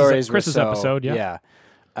the Chris's- stories were Chris's so- episode, yeah.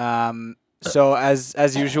 So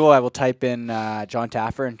as usual, I will type in John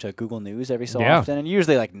Taffer into Google News every so Yeah. often, and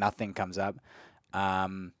usually like nothing comes up.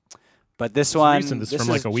 But this one, recent. This is from,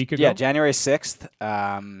 like, a week Yeah, ago? January 6th.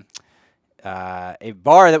 A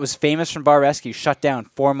bar that was famous from Bar Rescue shut down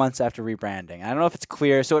 4 months after rebranding. I don't know if it's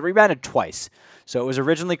clear. So it rebranded twice. So it was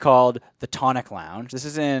originally called the Tonic Lounge. This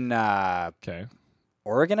is in Okay.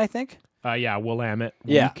 Oregon, I think. Yeah, Willamette.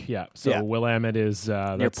 Yeah. Week. Yeah. So Yeah. Willamette is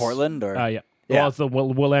Near that's- Portland, or Yeah. Yeah. Well, it's the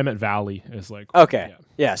Willamette Valley is like. Okay. Yeah.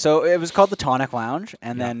 Yeah. So it was called the Tonic Lounge,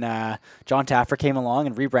 and then John Taffer came along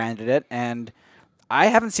and rebranded it. And I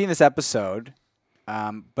haven't seen this episode,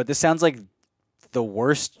 but this sounds like the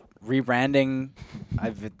worst rebranding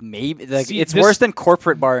I've maybe. Like See, it's this- worse than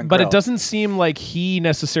corporate bar and But grill. it doesn't seem like he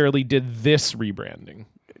necessarily did this rebranding.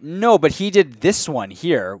 No, but he did this one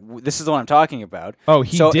here. This is the one I'm talking about. Oh,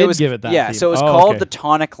 he so did it was, give it that Yeah, theme. so it was Oh, called okay. the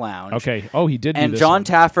Tonic Lounge. Okay. Oh, he did. And do this John one.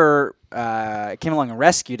 Taffer came along and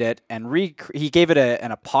rescued it, and he gave it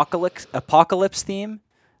an apocalypse theme,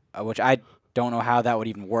 which I don't know how that would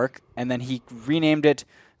even work. And then he renamed it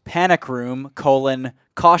Panic Room: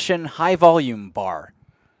 Caution High Volume Bar.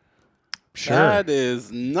 Sure. That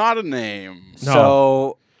is not a name. No.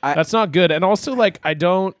 So That's not good. And also, like,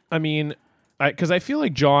 because I feel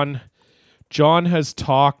like John has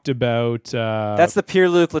talked about. That's the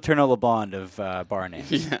Pierre-Luc Letourneau LeBond of bar names.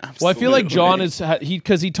 Yeah, Well, I feel like John absolutely. is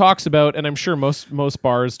because he talks about, and I'm sure most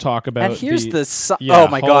bars talk about. And here's Yeah, oh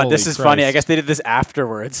my God, this holy is funny. I Christ. guess they did this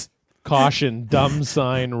afterwards. Caution, dumb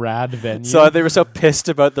sign, rad venue. So they were so pissed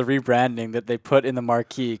about the rebranding that they put in the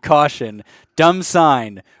marquee, caution, dumb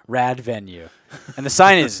sign, rad venue. And the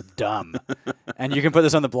sign is dumb. And you can put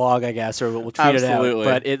this on the blog, I guess, or we'll tweet Absolutely. it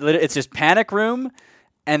out. But it's just Panic Room,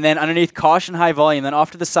 and then underneath caution, high volume, then off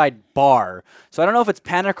to the side, bar. So I don't know if it's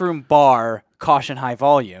Panic Room bar, caution, high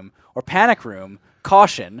volume, or Panic Room,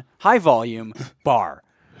 caution, high volume, bar.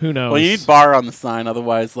 Who knows? Well, you need bar on the sign,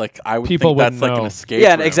 otherwise, like I would People think that's wouldn't like know. an escape.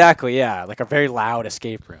 Yeah, room. exactly, yeah. Like a very loud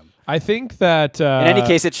escape room. I think that. In any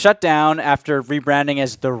case, it shut down after rebranding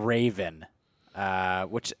as The Raven,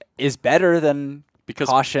 which is better than Because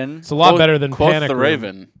Caution. it's a lot better than quote Panic the Room.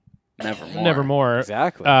 Raven. Nevermore. Nevermore.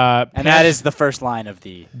 Exactly. And And that is the first line of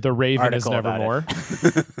the Raven is article about Nevermore.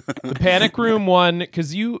 The Panic Room one,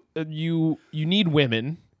 because you need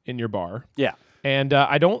women in your bar. Yeah. And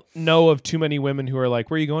I don't know of too many women who are like,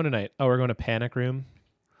 "Where are you going tonight?" "Oh, we're going to Panic Room."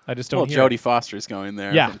 I just don't. Well, hear Jodie it. Foster's going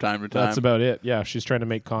there Yeah, from time to time. that's about it. Yeah, she's trying to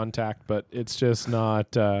make contact, but it's just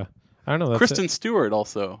not. I don't know. That's Kristen it. Stewart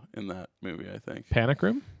also in that movie, I think. Panic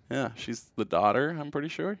Room. Yeah, she's the daughter, I'm pretty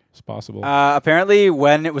sure. It's possible. Apparently,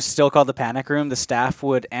 when it was still called the Panic Room, the staff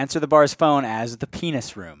would answer the bar's phone as the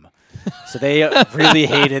Penis Room. So they really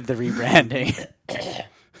hated the rebranding.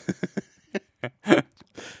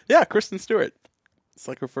 Yeah, Kristen Stewart. It's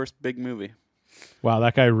like her first big movie. Wow,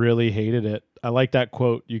 that guy really hated it. I like that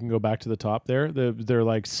quote. You can go back to the top there. They're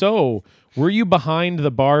like, "So, were you behind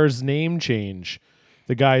the bar's name change?"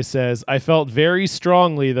 The guy says, "I felt very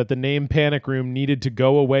strongly that the name Panic Room needed to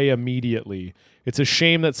go away immediately. It's a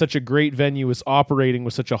shame that such a great venue is operating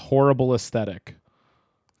with such a horrible aesthetic."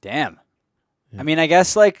 Damn. I mean, I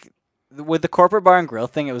guess, like, with the corporate bar and grill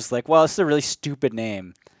thing, it was like, well, this is a really stupid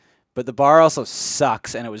name. But the bar also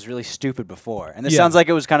sucks, and it was really stupid before. And this Yeah. sounds like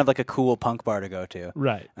it was kind of like a cool punk bar to go to.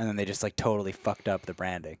 Right. And then they just, like, totally fucked up the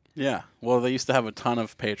branding. Yeah. Well, they used to have a ton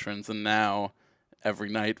of patrons, and now every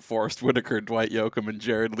night Forrest Whitaker, Dwight Yoakam, and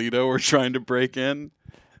Jared Leto are trying to break in.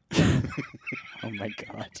 Oh, my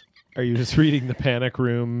God. Are you just reading the Panic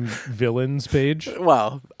Room villains page?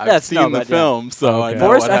 Well, I've That's seen no, the but yeah. film, so I Okay. know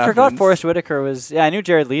Forrest, what I forgot happens. Forrest Whitaker was... Yeah, I knew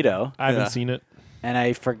Jared Leto. I haven't Yeah. seen it. And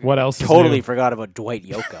I What else is totally new? forgot about Dwight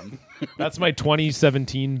Yoakam. That's my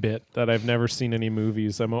 2017 bit that I've never seen any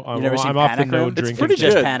movies. I'm never seen off the Panic no Room? It's drinking. Pretty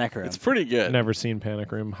Just good. Panic Room. It's pretty good. Never seen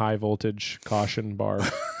Panic Room. High voltage caution bar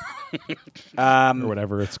or Um,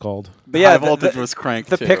 whatever it's called. but yeah, High the- voltage the, was cranked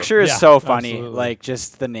the too. picture is Yeah, so funny. absolutely. Like,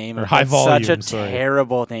 just the name. Or of High it's such a Volume, sorry.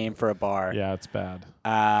 terrible name for a bar. Yeah, it's bad.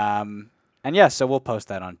 And yeah, so we'll post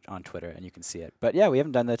that on Twitter and you can see it. But yeah, we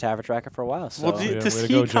haven't done the Tavern Tracker for a while. So Well, Yeah, does way to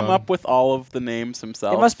he go, come John. up with all of the names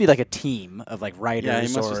himself? it must be like a team of like writers Yeah, he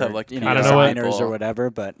must or just have, like, you I know, don't know what- designers or whatever.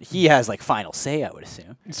 But he has like final say, I would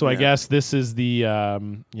assume. So I Yeah. guess this is the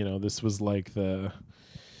this was like the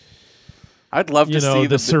I'd love to see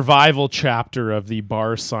the survival chapter of the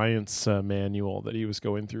bar science manual that he was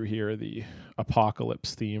going through here, the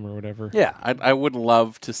apocalypse theme or whatever. Yeah. I would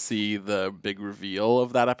love to see the big reveal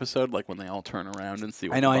of that episode, like when they all turn around and see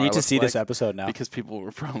what I know. the I bar need to looks see this like, episode now. because people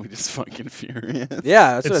were probably just fucking furious.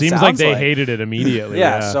 Yeah, that's It what seems like sounds they hated it immediately.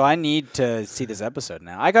 Yeah, so I need to see this episode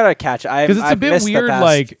now. I gotta catch. I've it's a bit missed weird, the past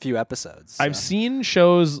like, few episodes. I've so. seen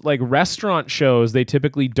shows like restaurant shows. They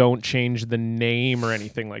typically don't change the name or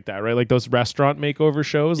anything like that, right? Like those restaurant makeover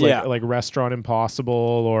shows, Yeah. like Restaurant Impossible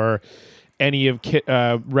or any of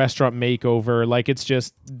Restaurant Makeover. Like it's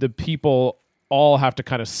just the people all have to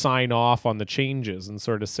kind of sign off on the changes and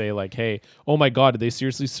sort of say like, "Hey, oh my God, did they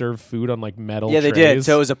seriously serve food on like metal?" Yeah, they did. trays?"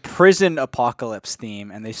 So it was a prison apocalypse theme,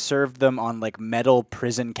 and they served them on like metal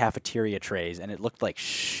prison cafeteria trays, and it looked like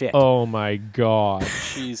shit. Oh my God,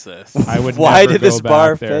 Jesus. I would. Why never did go this back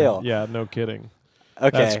bar there. fail? Yeah, no kidding.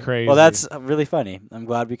 Okay, that's crazy. Well, that's really funny. I'm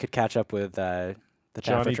glad we could catch up with the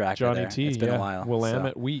Taffer Tracker Johnny there. T. It's been yeah. a while.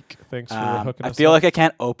 Willamette so. Week. Thanks for hooking I us feel up. like I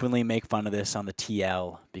can't openly make fun of this on the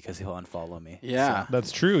TL because he'll unfollow me. Yeah. So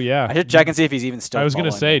That's true. Yeah. I should check and see if he's even still. I was gonna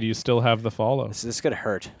following say, me. do you still have the follow? This could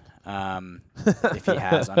hurt. If he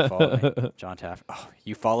has, unfollow me. John Taft. Oh,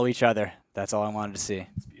 you follow each other. That's all I wanted to see.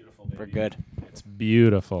 It's beautiful. We're good. It's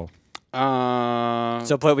beautiful.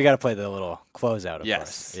 So we got to play the little closeout, of Yes.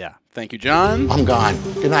 course. Yeah. Thank you, John. I'm gone.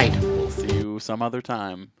 Good night. We'll see you some other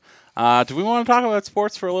time. Do we want to talk about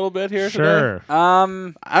sports for a little bit here today? Sure. I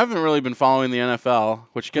haven't really been following the NFL,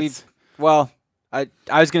 which gets... Well, I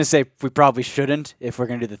was going to say we probably shouldn't if we're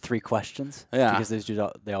going to do the 3 questions. Yeah. Because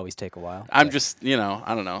they always take a while. I'm just, I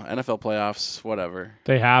don't know. NFL playoffs, whatever.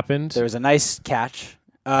 They happened. There was a nice catch.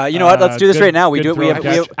 You know what? Let's do this right now. We good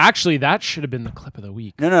have Actually, that should have been the clip of the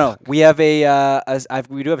week. No. We have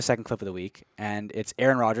we do have a second clip of the week, and it's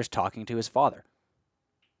Aaron Rodgers talking to his father.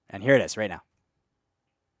 And here it is right now.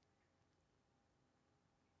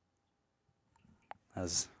 That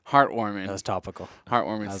was Heartwarming. That was topical.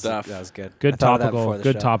 Heartwarming stuff. That was good. Good I thought of that topical. before the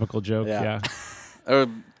Good show. topical joke. Yeah.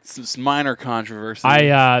 Some minor controversy.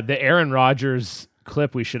 The Aaron Rodgers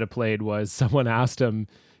clip we should have played was someone asked him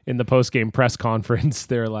in the post-game press conference,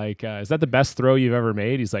 they're like, is that the best throw you've ever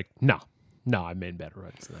made? He's like, no, I've made better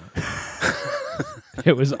runs than that.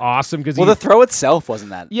 It was awesome because the throw itself wasn't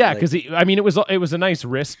that. Yeah, because it was a nice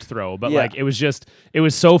wrist throw, but Yeah. it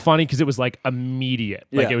was so funny because it was like immediate.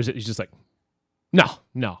 Like Yeah. he's just like,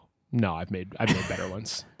 no, I've made better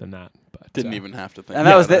ones than that. But Didn't even have to think. And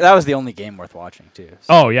that was the only game worth watching too. So.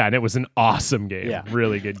 Oh yeah, and it was an awesome game. Yeah.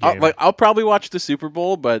 Really good game. I'll probably watch the Super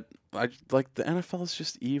Bowl, but the NFL is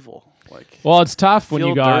just evil. Well, it's tough when feel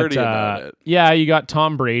you got dirty about it. you got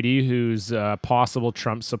Tom Brady, who's a possible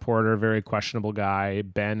Trump supporter, very questionable guy.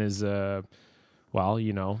 Ben is a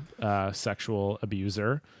sexual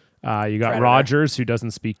abuser. You got Predator. Rodgers, who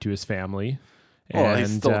doesn't speak to his family. Oh,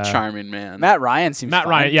 he's And, still a charming man. Matt Ryan seems Matt fine.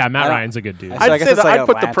 Ryan, yeah, Matt I don't- Ryan's a good dude. So I I'd guess say it's that like I'd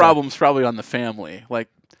put the Atlanta. problems probably on the family.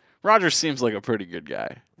 Rodgers seems like a pretty good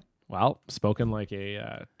guy. Well, spoken like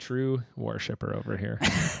a true worshipper over here.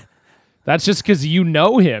 That's just because you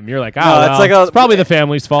know him. You're like, it's probably the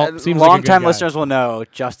family's fault. Seems like a good Long-time guy. listeners will know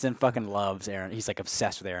Justin fucking loves Aaron. He's like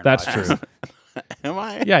obsessed with Aaron. That's Rodgers. true. Am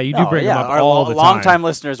I? Yeah, you do bring him up our all the time. long-time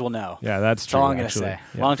listeners will know. Yeah, that's That's true. all I'm gonna actually. say.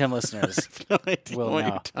 Yeah. Long-time listeners. No idea Will what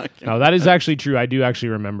know. you're talking No, that is actually true. I do actually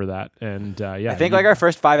remember that. And I think our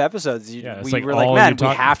first 5 episodes, it's we like were like, all man, you we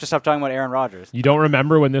talk- have to stop talking about Aaron Rodgers. You don't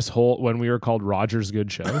remember when we were called Roger's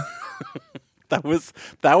Good Show? That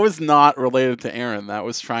was not related to Aaron. That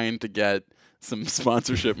was trying to get some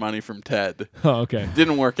sponsorship money from Ted. Oh, okay.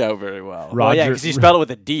 Didn't work out very well. Well, yeah, because you spelled it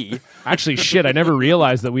with a D. Actually, shit, I never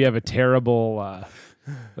realized that we have a terrible,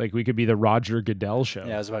 we could be the Roger Goodell Show.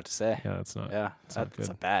 Yeah, I was about to say. Yeah, that's not. Yeah, not that's good.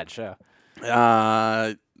 a bad show.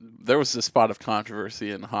 There was a spot of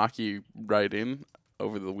controversy in hockey writing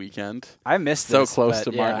over the weekend. I missed So this, close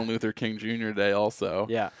but to yeah. Martin Luther King Jr. Day also.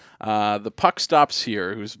 Yeah. The puck stops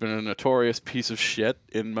here, who's been a notorious piece of shit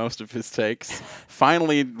in most of his takes,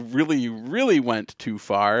 finally really, really went too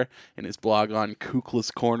far in his blog on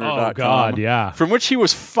kuklascorner.com. Oh, God, yeah. From which he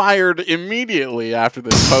was fired immediately after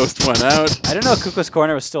this post went out. I didn't know Kukla's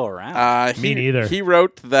Corner was still around. Me neither. He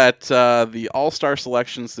wrote that the All-Star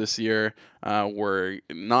selections this year were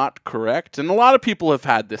not correct. And a lot of people have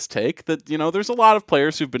had this take that, there's a lot of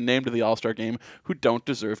players who've been named to the All-Star game who don't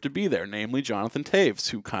deserve to be there, namely Jonathan Taves,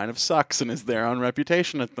 who kind of sucks and is there on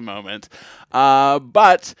reputation at the moment.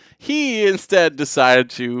 But he instead decided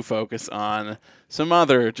to focus on some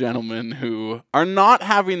other gentlemen who are not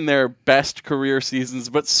having their best career seasons,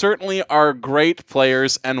 but certainly are great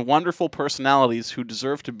players and wonderful personalities who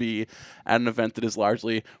deserve to be at an event that is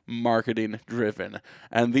largely marketing-driven.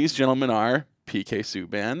 And these gentlemen are PK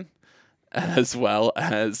Subban, as well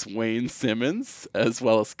as Wayne Simmons, as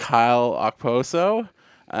well as Kyle Okposo,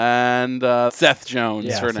 and Seth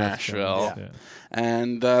Jones for Seth Nashville. Jones, yeah.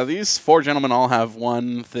 And these 4 gentlemen all have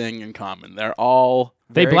one thing in common. They're all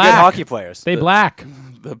They Very black. good hockey players. They black.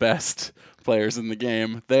 the best players in the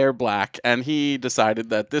game. They're black, and he decided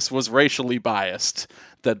that this was racially biased,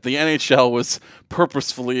 that the NHL was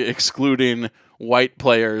purposefully excluding white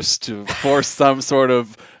players to force some sort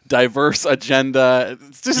of diverse agenda.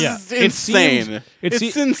 It's just Yeah. insane. It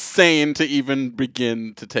It's se- insane to even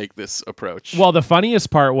begin to take this approach. Well, the funniest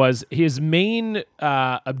part was his main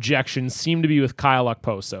objection seemed to be with Kyle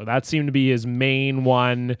Okposo. That seemed to be his main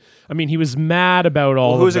one. I mean, he was mad about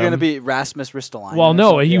all Who's of it them. going to be? Rasmus Ristolainen? Well, or no,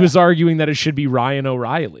 something? he Yeah. was arguing that it should be Ryan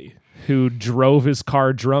O'Reilly, who drove his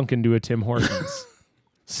car drunk into a Tim Hortons.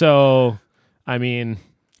 So, I mean,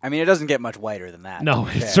 it doesn't get much whiter than that. no,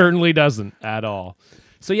 to be it fair. certainly doesn't at all.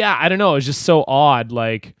 So, yeah, I don't know. It's just so odd.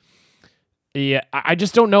 Like, Yeah, I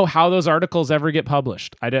just don't know how those articles ever get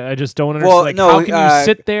published. I just don't understand. How can you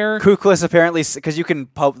sit there? Kuklis apparently, because you can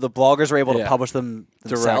the bloggers were able to publish them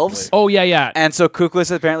themselves. Oh, yeah. And so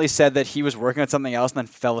Kuklis apparently said that he was working on something else and then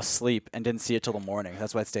fell asleep and didn't see it till the morning.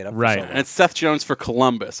 That's why it stayed up. Right. For so long. And it's Seth Jones for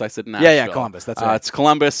Columbus. I said Nashville. Yeah, Columbus. That's right. It's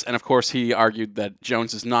Columbus, and of course he argued that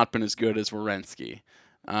Jones has not been as good as Werenski.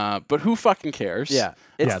 But who fucking cares? Yeah,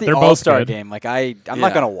 it's the they're both All-Star good. game. Like I'm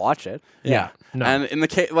not gonna watch it. Yeah. No. And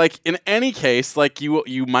in any case, like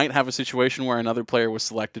you might have a situation where another player was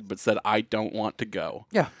selected but said, I don't want to go.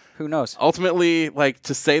 Yeah, who knows? Ultimately, like,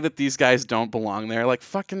 to say that these guys don't belong there, like,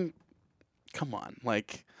 fucking, come on.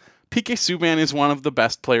 Like, PK Subban is one of the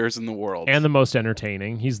best players in the world. And the most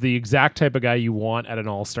entertaining. He's the exact type of guy you want at an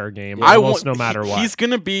all-star game, almost no matter what. He's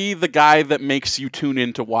going to be the guy that makes you tune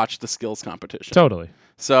in to watch the skills competition. Totally.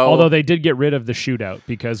 So, although they did get rid of the shootout,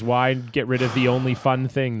 because why get rid of the only fun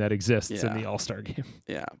thing that exists in the all-star game?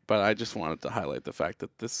 Yeah, but I just wanted to highlight the fact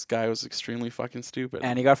that this guy was extremely fucking stupid.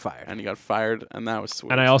 And he got fired. And that was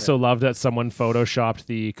sweet. And I also love that someone photoshopped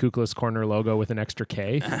the Kuklis Corner logo with an extra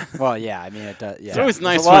K. Well, yeah, I mean, it does. Yeah. It's always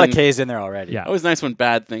nice There's a lot when- of K's in there already. Yeah. Always nice when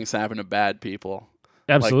bad things happen to bad people.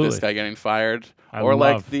 Absolutely. Like this guy getting fired. I or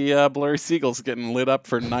like love- the Blurry Seagulls getting lit up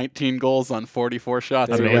for 19 goals on 44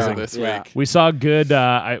 shots Amazing. earlier this Yeah. week. We saw a good,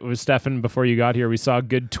 it was Stefan before you got here, we saw a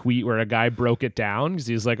good tweet where a guy broke it down because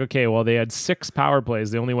he was like, okay, well, they had 6 power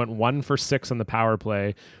plays. They only went 1 for 6 on the power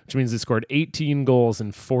play, which means they scored 18 goals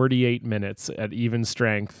in 48 minutes at even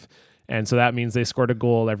strength. And so that means they scored a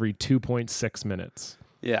goal every 2.6 minutes.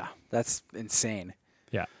 Yeah. That's insane.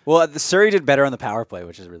 Yeah. Well, the Surrey did better on the power play,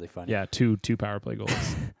 which is really funny. Yeah, two power play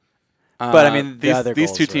goals. But, I mean, the other these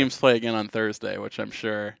goals two were- teams play again on Thursday, which I'm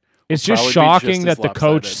sure It's will just probably be shocking as that the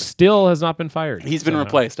coach lopsided. still has not been fired. He's been somehow.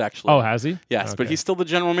 replaced, actually. Oh, has he? Yes, but Okay. he's still the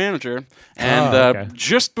general manager. And okay.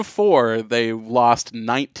 just before they lost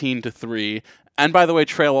 19-3. And by the way,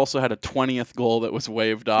 Trail also had a 20th goal that was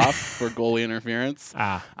waved off for goalie interference.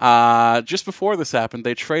 Just before this happened,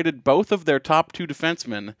 they traded both of their top 2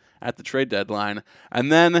 defensemen at the trade deadline.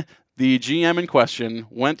 And then the GM in question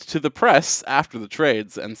went to the press after the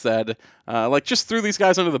trades and said, just threw these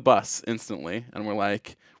guys under the bus instantly. And we're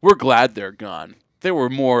like, we're glad they're gone. They were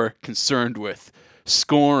more concerned with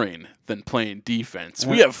scoring than playing defense.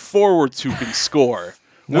 We have forwards who can score.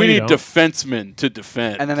 No, we you need don't. defensemen to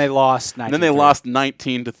defend. And then they lost 19. And then they lost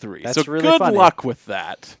 19-3. That's so really good funny. luck with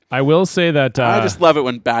that. I will say that... I just love it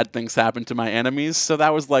when bad things happen to my enemies. So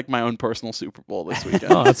that was like my own personal Super Bowl this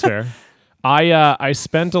weekend. Oh, that's fair. I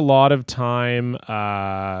spent a lot of time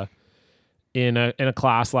in a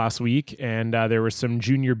class last week, and there were some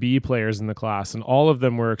junior B players in the class, and all of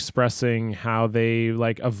them were expressing how they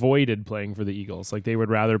avoided playing for the Eagles. Like they would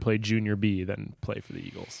rather play junior B than play for the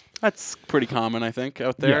Eagles. That's pretty common, I think,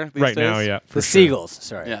 out there these right days. now. Yeah, for The sure. Seagulls,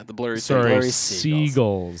 sorry. Yeah, the blurry Sorry, Seagulls. Blurry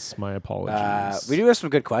Seagulls. My apologies. We do have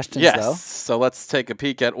some good questions, Yes. though. So let's take a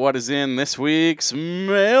peek at what is in this week's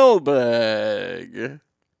mailbag.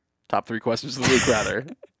 Top 3 questions of the week, rather.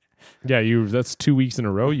 Yeah, that's 2 weeks in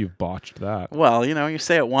a row you've botched that. Well, you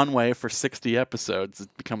say it one way for 60 episodes,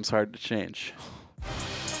 it becomes hard to change.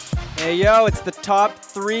 Hey, yo, it's the top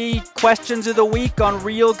 3 questions of the week on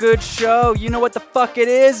Real Good Show. You know what the fuck it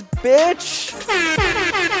is, bitch?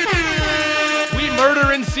 We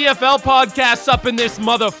murdering CFL podcasts up in this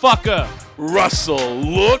motherfucker. Russell,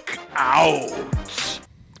 look out.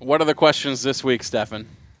 What are the questions this week, Stefan?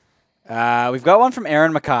 We've got one from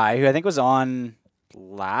Aaron Mackay, who I think was on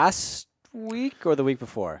last week or the week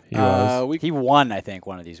before. He was. He won, I think,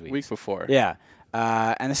 one of these weeks. Week before. Yeah.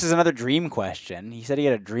 And this is another dream question. He said he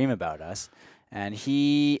had a dream about us. And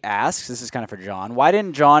he asks, this is kind of for John, why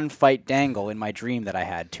didn't John fight Dangle in my dream that I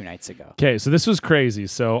had 2 nights ago? Okay, so this was crazy.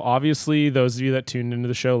 So obviously, those of you that tuned into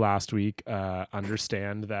the show last week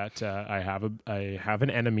understand that I have an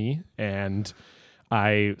enemy, and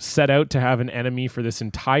I set out to have an enemy for this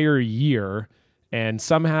entire year. And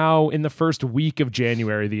somehow, in the first week of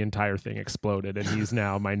January, the entire thing exploded, and he's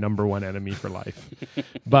now my number 1 enemy for life.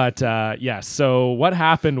 But so what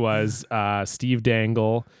happened was Steve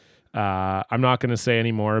Dangle. I'm not going to say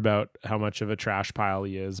any more about how much of a trash pile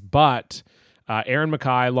he is, but Aaron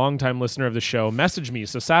Mackay, longtime listener of the show, messaged me.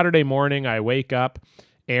 So Saturday morning, I wake up.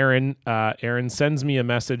 Aaron sends me a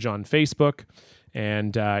message on Facebook,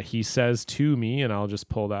 and he says to me, and I'll just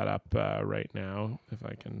pull that up right now if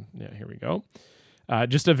I can. Yeah, here we go.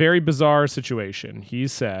 Just a very bizarre situation. He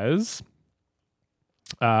says,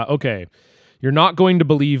 okay, you're not going to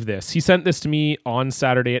believe this. He sent this to me on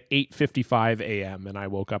Saturday at 8:55 a.m., and I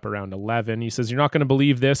woke up around 11. He says, you're not going to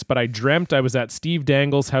believe this, but I dreamt I was at Steve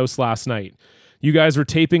Dangle's house last night. You guys were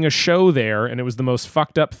taping a show there, and it was the most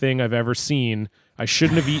fucked up thing I've ever seen. I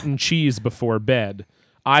shouldn't have eaten cheese before bed.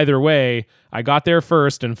 Either way, I got there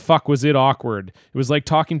first, and fuck was it awkward. It was like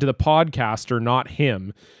talking to the podcaster, not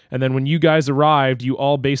him. And then when you guys arrived, you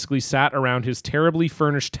all basically sat around his terribly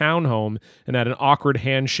furnished townhome and had an awkward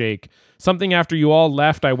handshake. Something after you all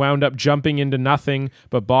left, I wound up jumping into nothing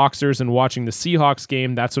but boxers and watching the Seahawks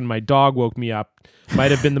game. That's when my dog woke me up.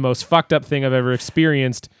 Might have been the most fucked up thing I've ever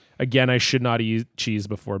experienced. Again, I should not eat cheese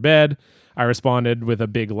before bed. I responded with a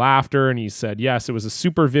big laughter, and he said, yes, it was a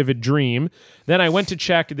super vivid dream. Then I went to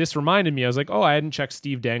check. This reminded me. I was like, I hadn't checked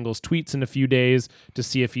Steve Dangle's tweets in a few days to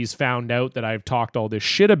see if he's found out that I've talked all this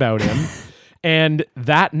shit about him. And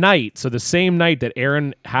that night, so the same night that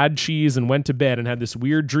Aaron had cheese and went to bed and had this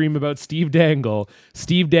weird dream about Steve Dangle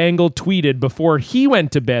tweeted before he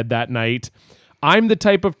went to bed that night, I'm the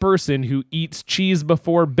type of person who eats cheese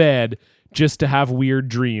before bed just to have weird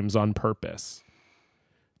dreams on purpose.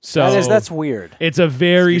 So that's weird. It's a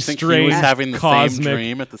very You think he strange was having the cosmic same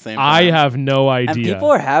dream at the same I time? have no And idea. people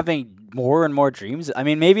are having more and more dreams. I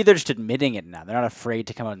mean, maybe they're just admitting it now. They're not afraid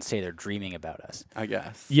to come out and say they're dreaming about us. I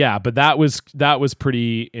guess. Yeah, but that was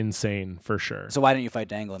pretty insane for sure. So why didn't you fight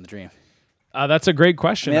Dangle in the dream? That's a great I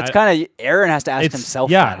question. mean, that's kind of Aaron has to ask himself.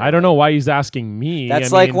 Yeah, that, I don't know why he's asking me.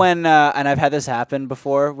 That's I like mean, when, and I've had this happen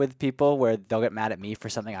before with people where they'll get mad at me for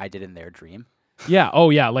something I did in their dream. Yeah. Oh,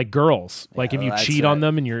 yeah. Like girls. Like Yeah, if you that's cheat on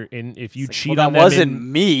right. them if you cheat Well, on that them wasn't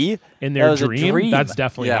me. in That their was a dream, dream. that's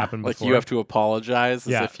definitely Yeah, happened like before. you have to apologize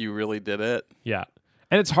as Yeah. if you really did it. Yeah.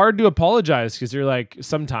 And it's hard to apologize because you're like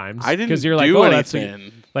sometimes I didn't because you're like do that's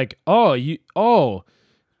anything.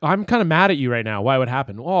 I'm kind of mad at you right now. Why would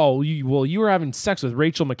happen? You were having sex with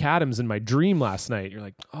Rachel McAdams in my dream last night. You're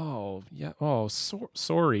like, oh yeah,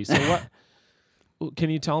 sorry. So what? Can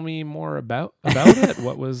you tell me more about it?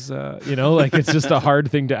 What was like it's just a hard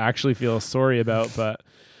thing to actually feel sorry about. But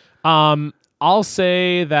I'll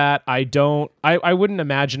say that I wouldn't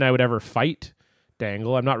imagine I would ever fight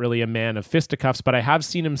Dangle. I'm not really a man of fisticuffs, but I have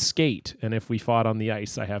seen him skate, and if we fought on the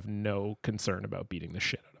ice, I have no concern about beating the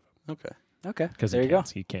shit out of him. Okay, Because there you go.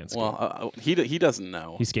 he can't skate. Well, he doesn't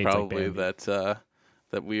know. He skates like probably Bambi.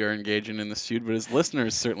 that we are engaging in this feud, but his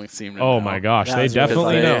listeners certainly seem to know. Oh my gosh, Yeah, they it's really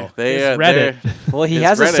definitely They- know. they, His uh, Reddit. Well, he His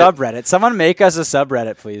has Reddit. a subreddit. Someone make us a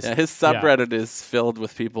subreddit, please. Yeah, his subreddit is filled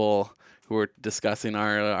with people who were discussing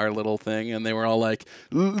our little thing, and they were all like,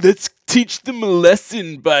 let's teach them a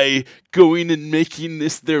lesson by going and making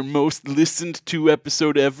this their most listened to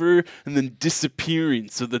episode ever and then disappearing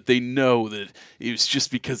so that they know that it was just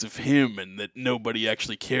because of him and that nobody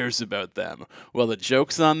actually cares about them. Well, the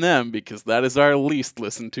joke's on them because that is our least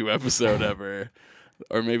listened to episode ever.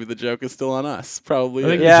 Or maybe the joke is still on us. Probably. I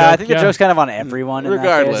think is. the I joke, think the yeah. joke's kind of on everyone. in that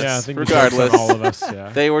Regardless. case. Yeah, I think Regardless. the joke's on all of us. Yeah.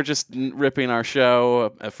 They were just ripping our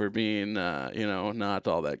show for being, not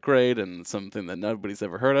all that great and something that nobody's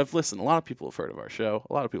ever heard of. Listen, a lot of people have heard of our show.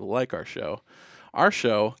 A lot of people like our show. Our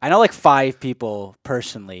show I know like 5 people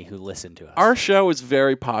personally who listen to us. Our show is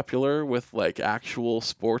very popular with like actual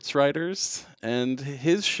sports writers, and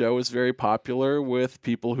his show is very popular with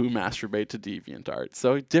people who masturbate to DeviantArt.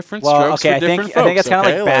 So different strokes for different folks. I think it's kind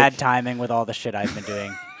of okay? like bad timing with all the shit I've been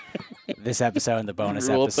doing. This episode and the bonus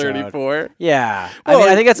Rule episode. 34. Yeah, Well,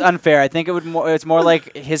 I think it's unfair. I think it's more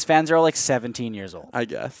like his fans are all like 17 years old, I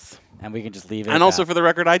guess. and we can just leave it. And at also that. for the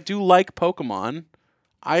record, I do like Pokemon.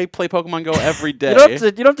 I play Pokemon Go every day.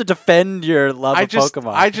 you don't have to defend your love of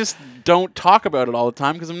Pokemon. I just don't talk about it all the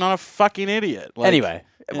time because I'm not a fucking idiot. Like, anyway,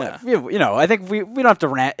 yeah. I think we don't have to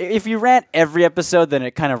rant. If you rant every episode, then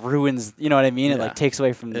it kind of ruins. You know what I mean? It Yeah. like takes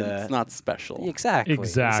away from the. It's not special. Exactly.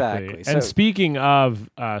 Exactly. So- And speaking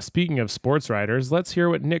of sports writers, let's hear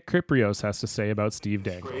what Nick Kyprios has to say about Steve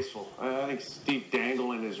Dangle. Graceful. I think Steve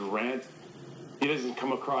Dangle in his rant, he doesn't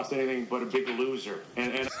come across anything but a big loser.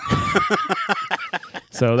 And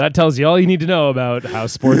So that tells you all you need to know about how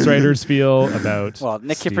sports writers feel about. Well,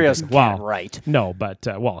 Nick Steve Kyprios Dangle. can't Well, write. No, but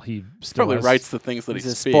he still Probably has- writes the things that He's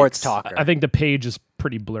he a speaks. sports talker. I think the page is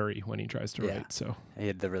pretty blurry when he tries to Yeah. write. So He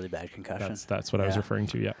had the really bad concussion. that's what I was Yeah. referring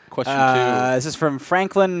to. Yeah. Question This is from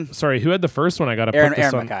Franklin. Sorry, who had the first one? I got to Aaron- put this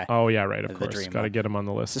Aaron on. Mackay. Oh yeah, right. Of The course, dream got to one. get him on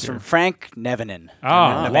the list. This is here. from Frank Nevenin.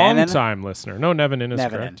 long Nevenin? time listener. No, Nevenin is Nevenin.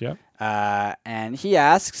 correct. Yeah. And he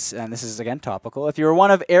asks, and this is again topical, if you were one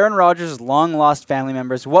of Aaron Rodgers' long-lost family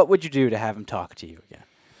members, what would you do to have him talk to you again?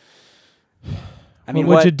 I mean,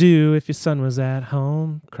 what would you do if your son was at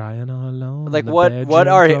home crying all alone? like on the what bedroom floor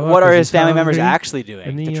are 'cause his he's family members hungry? actually doing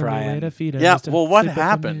And the to try only way and? to feed him Yeah, is to well, what sleep with him.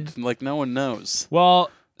 happened? Like, no one knows. Well,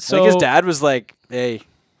 I so think his dad was like, "Hey,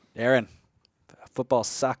 Aaron, football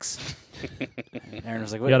sucks." Aaron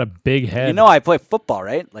was like, You got a big head. you know I play football,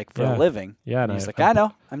 right? Like for Yeah. a living. Yeah, And and he's I- like, I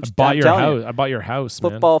know. I'm I just bought I'm your telling house. you, I bought your house,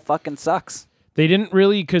 man. football fucking sucks. They didn't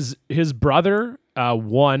really, because his brother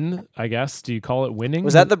won, I guess. Do you call it winning?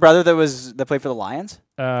 Was that the brother that played for the Lions?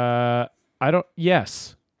 I don't.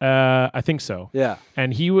 Yes, I think so. Yeah.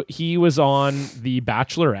 And he was on the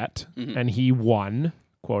Bachelorette, and he won,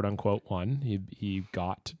 quote unquote, won. He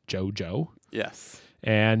got JoJo, Yes.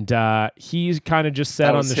 and he kind of just said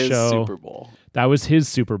That on was the his show Super Bowl. that was his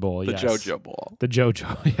Super Bowl. The yes. JoJo Bowl. The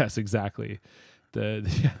JoJo. Yes, exactly. The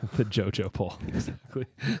JoJo Bowl. Exactly.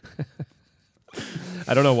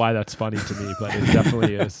 I don't know why that's funny to me, but it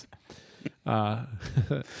definitely is. I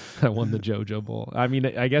won the JoJo Bowl. I mean,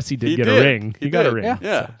 I guess he did get a ring. He got a ring.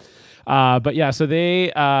 Yeah. But yeah, so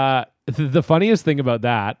they the funniest thing about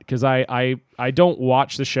that, because I don't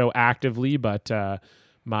watch the show actively, but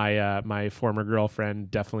my former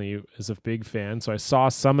girlfriend definitely is a big fan, so I saw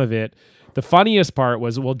some of it. The funniest part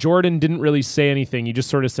was, well, Jordan didn't really say anything. He just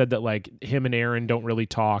sort of said that like him and Aaron don't really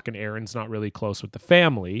talk, and Aaron's not really close with the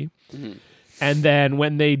family. Mm-hmm. And then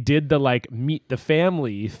when they did the like meet the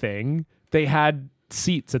family thing, they had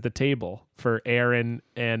seats at the table for Aaron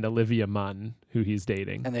and Olivia Munn, who he's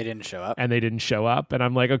dating. And they didn't show up. And they didn't show up. And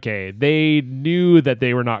I'm like, okay, they knew that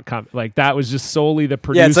they were not coming. Like, that was just solely the Yeah,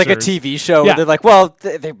 producers. it's like a TV show. Yeah. Where they're like, well,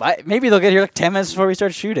 maybe they'll get here like 10 minutes before we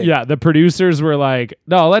start shooting. Yeah, the producers were like,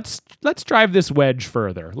 no, let's drive this wedge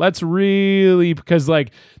further. Let's really, because like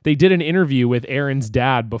they did an interview with Aaron's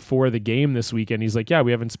dad before the game this weekend. He's like, yeah, we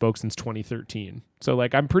haven't spoke since 2013. So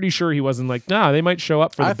like, I'm pretty sure he wasn't like, nah, they might show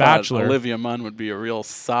up for I The thought Bachelor. Olivia Munn would be a real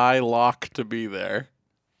lock to be there.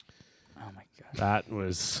 Oh my god, That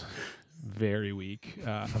was very weak.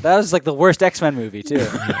 that was like the worst X-Men movie too.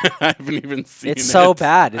 I haven't even seen it. It's so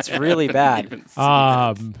bad. It's really bad. Even seen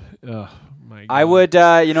it. Oh my God. I would,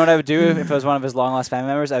 you know what I would do if I was one of his long lost family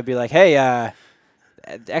members? I'd be like, hey,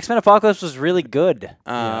 X-Men Apocalypse was really good.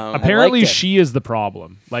 Apparently, liked it. she is the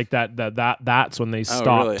problem. Like that's when they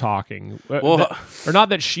stop really? talking. Well- Or not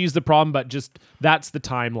that she's the problem, but just that's the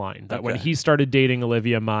timeline. That when Okay. he started dating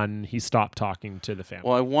Olivia Munn, he stopped talking to the family.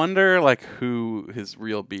 Well, I wonder like who his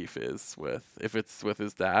real beef is with. If it's with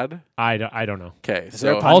his dad. I don't know. Okay, Is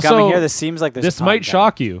there a so pun Also, coming here? This seems like This might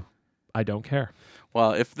shock you. I don't care.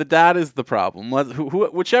 well, if the dad is the problem,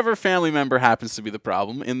 whichever family member happens to be the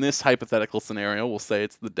problem in this hypothetical scenario, we'll say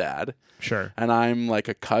it's the dad, Sure. and I'm like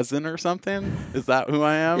a cousin or something. Is that who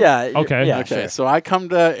I am? Yeah. Okay. Yeah, Okay, sure. so I come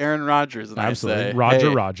to Aaron Rodgers and Absolutely. I say, Roger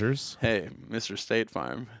hey, Rogers. Hey, Mr. State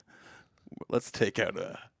Farm, let's take out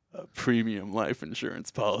a premium life insurance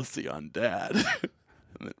policy on Dad, and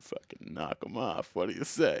then fucking knock him off. What do you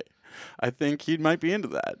say? I think he might be into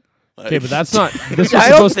that. Okay, but that's not. This was I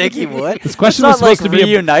don't supposed think to, he would. This question It's was not like supposed to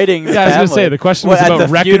be reuniting. Yeah, I was gonna say the question was about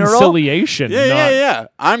reconciliation. Yeah.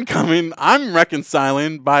 I'm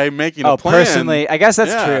reconciling by making Oh, a plan. personally, I guess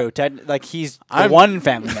that's Yeah. true. Like he's the I'm- one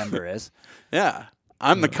family member is. Yeah.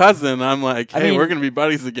 I'm the cousin. I'm like, I hey, mean- we're gonna be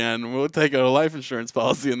buddies again. We'll take out a life insurance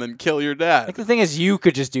policy and then kill your dad. Like the thing is, you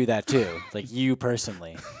could just do that too. Like you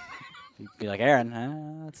personally. You'd be like,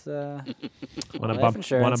 Aaron, let's Want to life bump?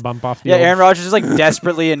 insurance. Want to bump off the? Yeah, old- Aaron Rodgers is like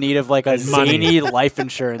desperately in need of like a Money. zany life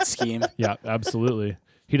insurance scheme. Yeah, absolutely.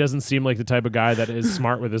 He doesn't seem like the type of guy that is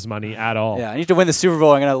smart with his money at all. Yeah, I need to win the Super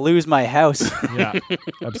Bowl. I'm gonna lose my house. Yeah,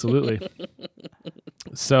 absolutely.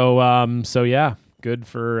 So yeah, good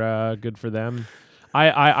for them.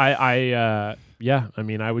 Yeah, I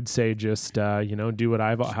mean, I would say just do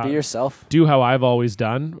what Be yourself. do how I've always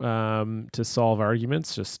done to solve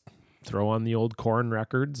arguments. Just throw on the old Korn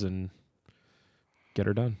records and get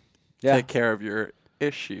her done. Yeah, Take care of your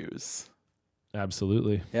issues.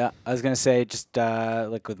 Absolutely. yeah. I was gonna say just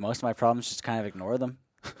like with most of my problems, just kind of ignore them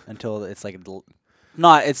until it's like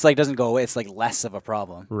not. It's like doesn't go away. It's like less of a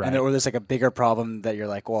problem. Right. And or there's like a bigger problem that you're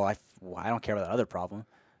like, well, I don't care about that other problem.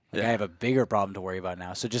 Like, Yeah. I have a bigger problem to worry about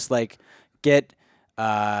now. So just like get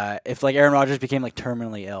if like Aaron Rodgers became like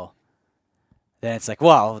terminally ill, then it's like,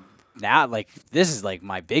 well, now like this is like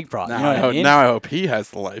my big problem. Now, You know what I mean? now I hope he has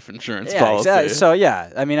the life insurance Yeah, policy. exactly. So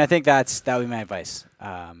yeah, I mean, I think that would be my advice.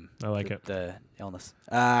 I like with it. The illness.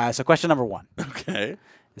 So question number 1 Okay.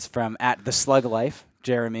 is from @theslug_life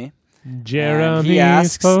Jeremy. Jeremy And he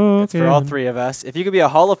asks, it's for all spoken. three of us, if you could be a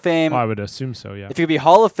Hall of Fame, Oh, I would assume so. Yeah. if you could be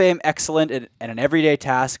Hall of Fame excellent at an everyday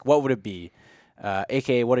task, what would it be?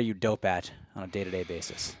 AKA, what are you dope at on a day-to-day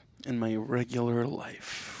basis? In my regular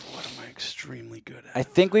life, what am I extremely good at? I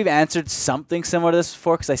think we've answered something similar to this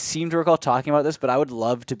before because I seem to recall talking about this, but I would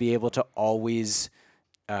love to be able to always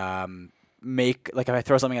make, like if I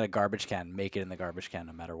throw something in a garbage can, make it in the garbage can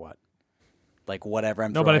no matter what. like whatever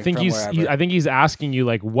I'm. No, but I throwing think from wherever. I think he's asking you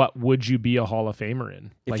like, what would you be a Hall of Famer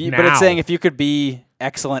in? If Like you, now. but it's saying if you could be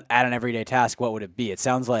excellent at an everyday task, what would it be? It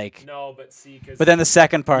sounds like. No, but see, But then the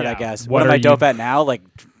second part, I Yeah, guess. what What am are I dope you- at now? Like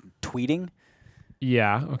tweeting.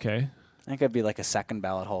 Yeah. Okay. I think I'd be like a second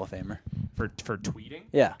ballot Hall of Famer. For tweeting.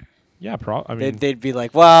 Yeah. Yeah. I mean, They'd be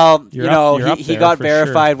like, well, you You're know, up he there got for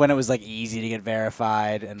verified when it was like easy to get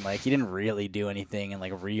verified, and like he didn't really do anything in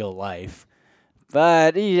like real life.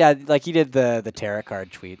 But yeah, like he did the tarot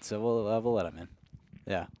card tweet, so we'll let him in.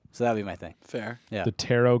 Yeah, so that'd be my thing. Fair. Yeah, the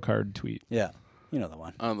tarot card tweet. yeah, you know the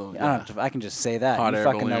one. Oh, I don't have to, I can just say that. Hot you air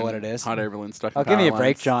fucking balloon, know what it is. Hot air balloon stuck. Oh, in give me a power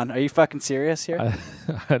break, lines. John. Are you fucking serious here?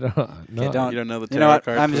 I don't know. Okay, You don't know the You know tarot what?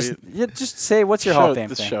 card I'm tweet? just say what's your Hall of Fame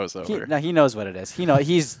This thing? show's over. No, he knows what it is. You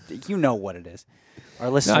know what it is. Our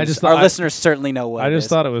listeners, just our thought- listeners certainly know what I it just is.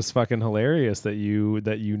 thought it was fucking hilarious that you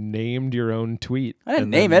named your own tweet. I didn't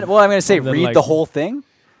and name then- it. Well, I'm going to say and then, read like- the whole thing.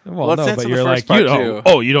 Well, let's no, answer but the you're first like, part, you too.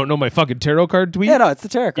 oh, you don't know my fucking tarot card tweet? Yeah, no, it's the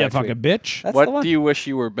tarot Yeah, card fucking tweet. bitch. That's the What one. do you wish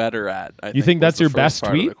you were better at? You think was that's the your first best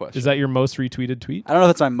part of the tweet? question. Is that your most retweeted tweet? I don't know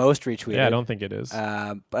if it's my most retweeted. Yeah, I don't think it is.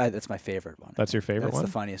 But that's my favorite one. That's your favorite That's one?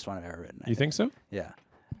 the funniest one I've ever written. You think so? Yeah.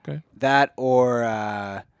 Okay. That or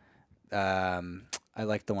I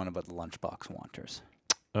like the one about the lunchbox wanters.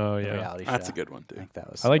 Oh The yeah, reality That's show. a good one too. I think that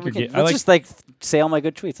was. I like we your can- ga- I let's like- just like say all my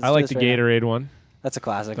good tweets. Let's I do like this the right now. Gatorade one. That's a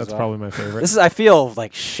classic. That's as well. probably my favorite. This is. I feel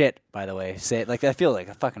like shit. By the way, say it like I feel like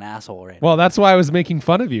a fucking asshole right Well, that's why I was making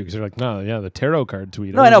fun of you because you're like, no, yeah, the tarot card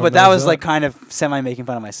tweet. now. No, I know, Everyone but that knows was like kind of semi making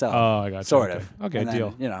fun of myself. Oh, I got you. Sort Okay. of. Okay, And then,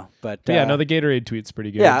 deal. You know, but yeah, no, the Gatorade tweet's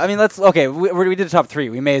pretty good. yeah. I mean, let's okay. We did the top 3.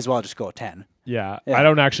 We may as well just go 10. Yeah, Yeah. I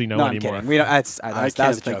don't actually know No, I'm anymore. kidding. We don't. That's I that was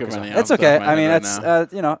can't a think joke of as well. any It's off the okay. top of my I mean, head that's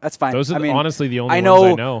right you know, that's fine. Those are I mean, honestly the only I ones know,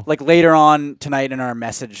 I know. like later on tonight in our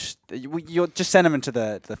message, you'll just send them into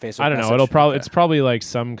the Facebook. I don't know. message. It'll probably it's probably like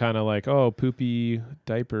some kind of like poopy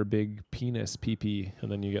diaper, big penis, pee,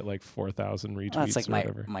 and then you get like 4,000 retweets. That's like or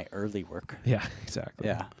whatever. my early work. Yeah, exactly.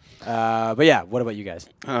 Yeah. But yeah, what about you guys?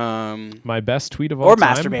 My best tweet of all Or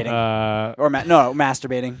time. masturbating. Or no,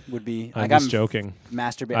 masturbating would be. I'm like, just joking.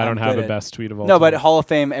 Masturbating. I don't have a best tweet of all No, time. but Hall of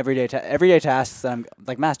Fame everyday tasks. I'm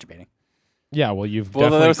like masturbating. Yeah, well, you've Well,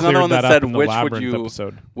 definitely there was another cleared one that that up said in the which would Labyrinth you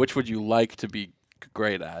episode. which would you like to be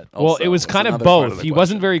great at? Well, also, it was kind of another part both. the He question.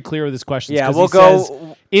 wasn't very clear with his questions. Yeah, 'cause we'll he go-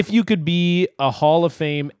 says, if you could be a Hall of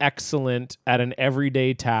Fame excellent at an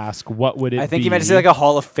everyday task, what would it be? I think you meant to say like a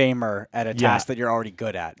Hall of Famer at a Yeah. task that you're already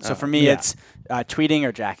good at. So for me, Yeah. it's tweeting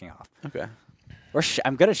or jacking off. Okay. Or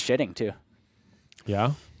I'm good at shitting too.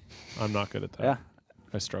 Yeah, I'm not good at that. Yeah.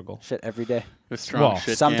 I struggle. Shit every day. A strong Well,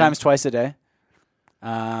 shit Sometimes game. twice a day.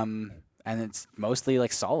 And it's mostly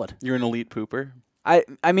like solid. You're an elite pooper. I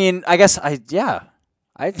mean, I guess I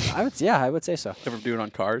would say so. Ever do it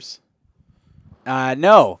on cars?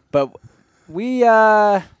 No, but we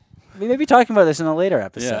may be talking about this in a later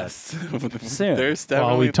episode. Yes. Soon. There's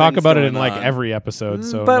definitely Well, we talk things about it in going like on. every episode,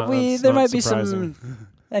 so but no, that's there not might be surprising. some.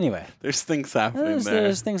 Anyway, There's things happening there.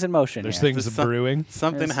 there's things in motion. There's here. things There's some- brewing.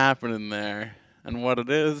 Something There's- happening there, and what it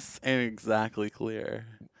is ain't exactly clear.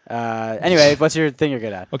 Anyway, what's your thing you're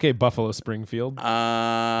good at? Okay, Buffalo Springfield.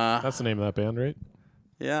 Yeah, That's the name of that band, right?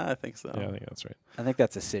 I think so. Yeah, I think that's right. I think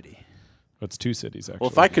that's a city. It's 2 cities actually. Well,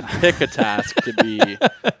 if I could pick a task to be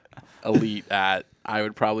elite at, I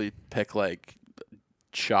would probably pick like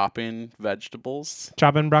chopping vegetables,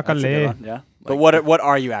 chopping That's a good broccoli. one, yeah. But Like- what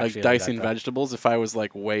are you actually like good dicing at, though? vegetables. If I was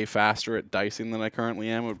like way faster at dicing than I currently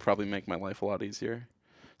am, it would probably make my life a lot easier.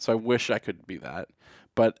 So I wish I could be that.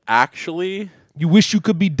 But actually, You wish you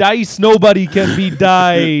could be Dice. Nobody can be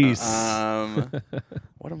Dice.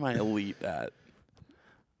 what am I elite at?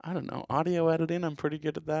 I don't know. Audio editing, I'm pretty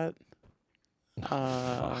good at that.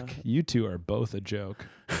 Fuck. You two are both a joke.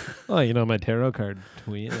 Oh, you know my tarot card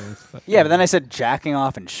tweet. Yeah, but then I said jacking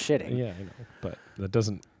off and shitting. Yeah, I know. But that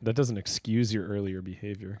doesn't excuse your earlier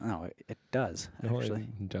behavior. No, it does No, actually.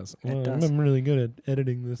 it doesn't. It Well, does. I'm really good at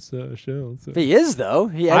editing this show. So. He is though.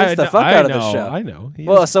 He edits the I fuck out of the know, show. I know. He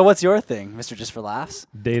Well, is so what's your thing, Mr. Just for Laughs?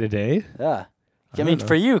 day to day. Yeah. I don't mean, know.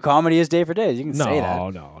 for you, comedy is day for day. You can say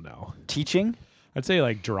that. No. Teaching? I'd say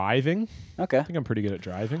like driving. Okay. I think I'm pretty good at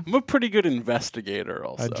driving. I'm a pretty good investigator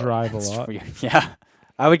also. I drive a That's lot. for you. Yeah.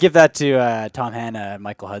 I would give that to Tom Hanna and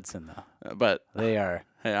Michael Hudson, though. But They are.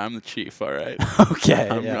 hey, I'm the chief, all right? Okay.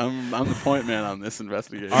 I'm, yeah. I'm the point man on this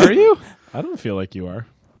investigation. Are you? I don't feel like you are.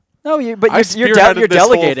 No, but I you're spearheaded this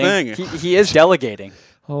whole delegating. thing. He is delegating.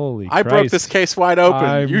 Holy I Christ. broke this case wide open.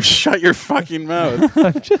 I'm- You shut your fucking mouth.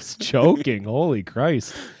 I'm just joking. Holy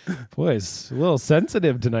Christ. Boy, it's a little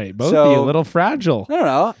sensitive tonight. Both of you, a So- little fragile. I don't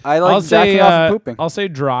know. I like I'll jacking say, off and pooping. I'll say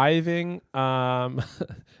driving.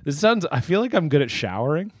 This sounds. I feel like I'm good at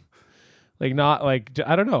showering. Like not like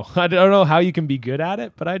I don't know. I don't know how you can be good at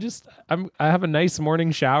it, but I have a nice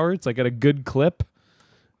morning shower. It's like at a good clip.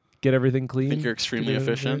 Get everything clean. I think you're extremely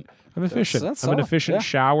efficient. I'm efficient. That's I'm an solid. efficient Yeah.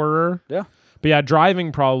 showerer. Yeah. But yeah,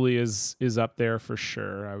 driving probably is up there for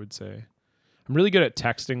sure, I would say. I'm really good at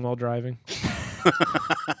texting while driving.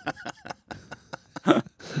 No,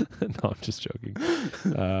 I'm just joking.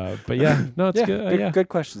 But yeah, no, it's good. Yeah. Good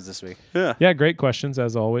questions this week. Yeah, great questions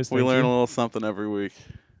as always. We Thank learn you. a little something every week,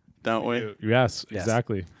 don't we? Yes, Yes.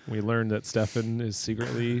 exactly. We learned that Stefan is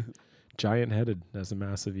secretly giant-headed, has a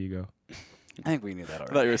massive ego. I think we knew that I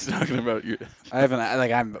thought already. you were talking about your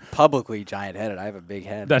I'm publicly giant-headed. I have a big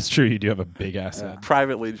head. That's true. You do have a big ass head.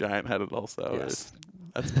 privately giant-headed also. Yes.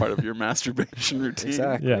 That's part of your masturbation routine.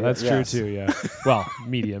 Exactly. Yeah, that's Yes. true too. Yeah. Well,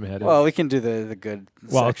 medium-headed. Well, we can do the good.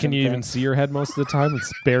 Well, section can you thing. even see your head most of the time?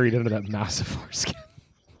 It's buried under that massive foreskin.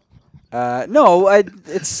 No,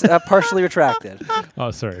 it's partially retracted.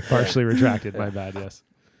 Oh, sorry. Partially retracted. My bad. Yes.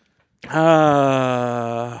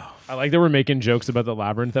 Uh, I like that we're making jokes about the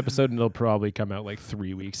Labyrinth episode, and it'll probably come out like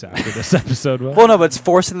 3 weeks after this episode will. Well, no, but it's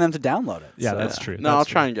forcing them to download it. Yeah, so. that's true. no, That's I'll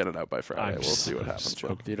true. try and get it out by Friday. I'm We'll just- see what I'm happens. just though.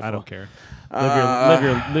 joking. I don't care.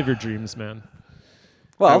 Uh, Live your dreams, man.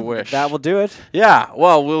 Well, I wish. that will do it. Yeah,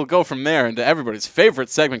 well, we'll go from there into everybody's favorite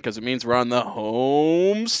segment because it means we're on the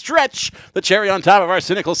home stretch. The cherry on top of our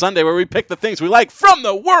Cynical Sunday where we pick the things we like from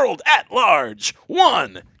the world at large.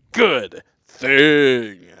 One good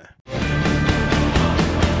thing.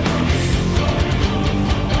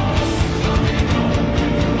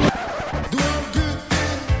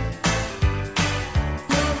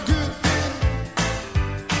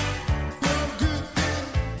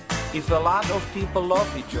 If a lot of people love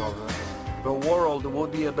each other, the world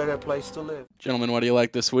would be a better place to live. Gentlemen, what do you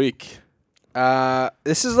like this week?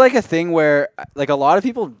 This is like a thing where like a lot of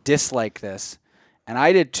people dislike this, and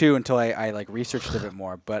I did too until I like researched it a bit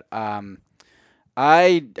more. But I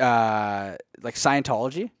like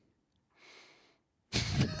Scientology.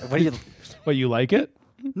 What do you? What, you like it?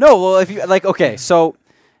 No, well, if you like, okay, so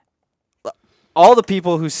all the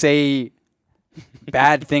people who say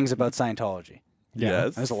bad things about Scientology,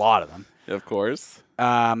 Yes. there's a lot of them. Of course.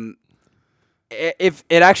 If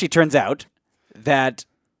it actually turns out that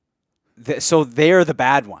so they're the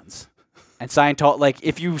bad ones, and Scientology, like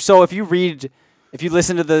if you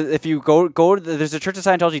listen to if you go to there's a Church of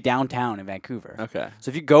Scientology downtown in Vancouver. Okay. So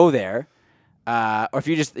if you go there, or if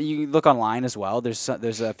you look online as well, there's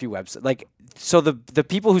a few websites like so the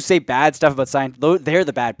people who say bad stuff about Scientology, they're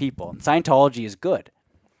the bad people. And Scientology is good,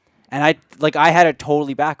 and I had it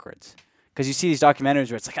totally backwards because you see these documentaries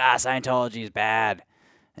where it's like Scientology is bad,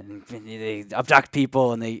 and they abduct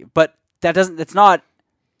people but that's not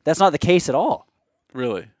the case at all.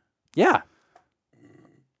 Really? Yeah.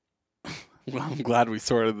 Well, I'm glad we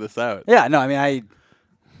sorted this out. Yeah. No, I mean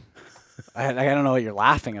I don't know what you're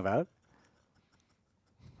laughing about.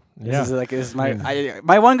 Yeah. This is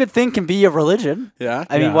my one good thing can be a religion. Yeah.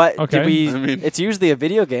 I mean, Yeah. what Okay. did we? I mean, it's usually a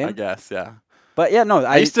video game. I guess, yeah. But yeah, no,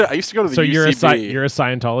 I used to go to the So UCB. you're a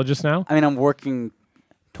Scientologist now? I mean, I'm working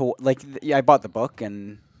to I bought the book,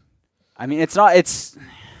 and I mean, it's not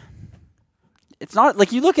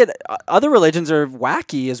like you look at other religions are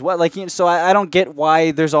wacky as well. Like, so I don't get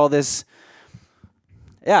why there's all this.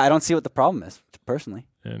 Yeah, I don't see what the problem is personally.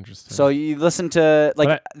 Interesting. So you listen to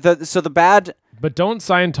like But the bad. But don't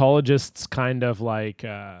Scientologists kind of like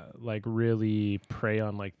really prey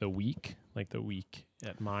on like the weak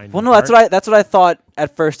at mind? Well, and no, heart? that's what I thought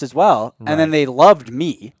at first as well, and then Right. they loved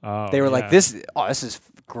me. Oh, They were yeah. like, "This is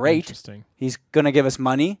great. Interesting. He's gonna give us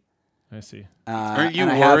money." I see. Aren't you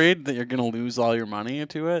and I have- worried that you're going to lose all your money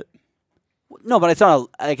into it? No, but it's not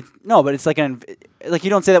but it's like like you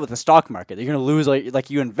don't say that with the stock market. You're gonna lose like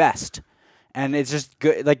you invest, and it's just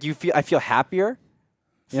good. Like I feel happier.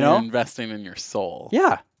 So You you're know? investing in your soul.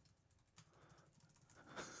 Yeah.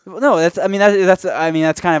 Well, no, that's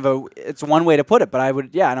that's kind of it's one way to put it. But I would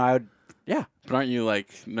yeah. But aren't you like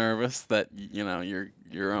nervous that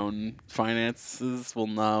your own finances will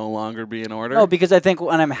no longer be in order? No, because I think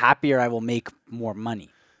when I'm happier, I will make more money.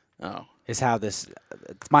 Oh. Is how this.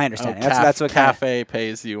 It's my understanding. Oh, That's what kinda- cafe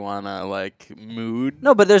pays you on a like mood.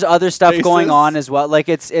 No, but there's other stuff going basis? on as well. Like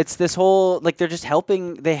it's this whole like they're just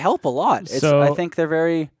helping. They help a lot. It's, So- I think they're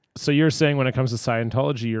very. So you're saying when it comes to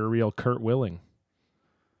Scientology, you're a real Kurt Willing,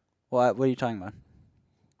 What are you talking about?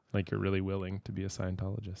 like you're really willing to be a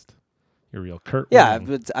Scientologist. You're a real Kurt. Yeah, Willing.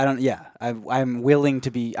 but I don't. Yeah, I'm willing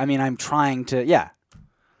to be. I mean, I'm trying to. Yeah.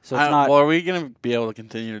 So it's not. Well, are we gonna be able to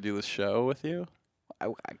continue to do this show with you? I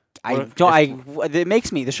what if- don't. It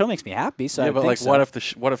makes me. The show makes me happy. So yeah, I but think like, so.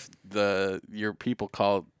 what if your people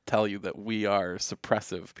tell you that we are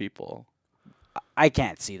suppressive people? I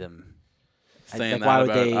can't see them saying Like, that why would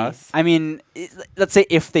about they? us. I mean, let's say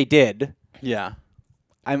if they did, Yeah.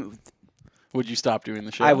 Would you stop doing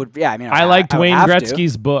the show? I would. Yeah, I mean, I liked I would Wayne have to.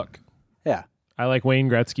 Gretzky's book. Yeah. I like Wayne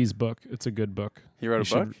Gretzky's book. It's a good book. He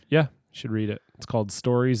wrote a book? Yeah, you should read it. It's called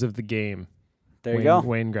Stories of the Game. There you go.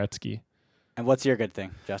 Wayne Gretzky. And what's your good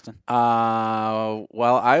thing, Justin? Well,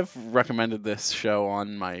 I've recommended this show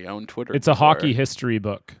on my own Twitter. It's a before. hockey history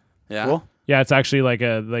book. Yeah. Cool. Yeah, it's actually like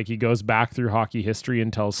he goes back through hockey history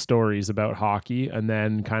and tells stories about hockey and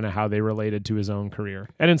then kind of how they related to his own career.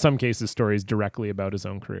 And in some cases, stories directly about his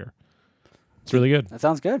own career. It's really good. That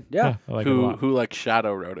sounds good. Yeah. I like it a lot. Who like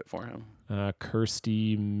Shadow wrote it for him?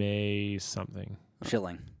 Kirsty May something.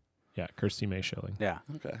 Schilling. Yeah, Kirsty May Schilling. Yeah.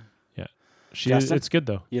 Okay. Yeah. Justin? It's good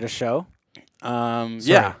though. You had a show? Sorry,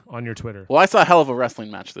 Yeah. on your Twitter. Well, I saw a hell of a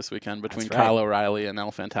wrestling match this weekend between That's right. Kyle O'Reilly and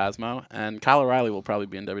El Phantasmo, and Kyle O'Reilly will probably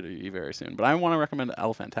be in WWE very soon. But I want to recommend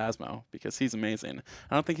El Phantasmo because he's amazing.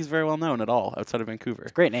 I don't think he's very well known at all outside of Vancouver.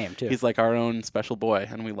 Great name, too. He's like our own special boy,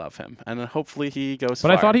 and we love him. And hopefully he goes. But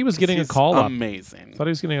far, I thought he was 'cause getting a he's call up. Amazing. I thought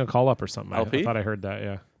he was getting a call up or something. I LP? thought I heard that.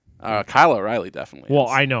 Yeah. Kyle O'Reilly definitely. Well,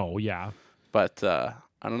 is. I know. Yeah. But I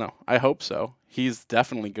don't know. I hope so. He's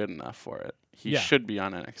definitely good enough for it. He Yeah. should be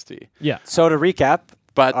on NXT. Yeah. So to recap,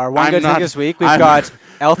 But our one I'm good not, thing this week, we've I'm- got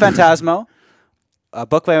El Phantasmo, a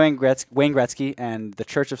book by Wayne Gretzky, and the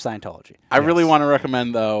Church of Scientology. I really want to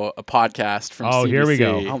recommend though a podcast from Oh, CBC here we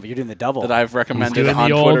go. Oh, but you're doing the double. that I've He's recommended doing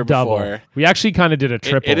on the Twitter old double. before. We actually kind of did a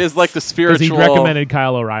triple. It is like the because spiritual. he recommended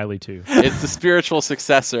Kyle O'Reilly too. It's the spiritual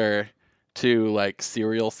successor to like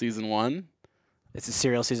Serial season 1. It's a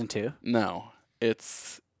Serial season 2. No,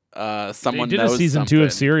 it's someone They did knows a season 2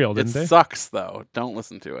 of something. Serial, didn't it they? sucks though. Don't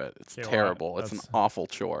listen to it. It's Okay, well, terrible. It's an that's- awful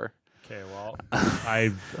chore. Okay, well,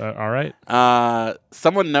 all right.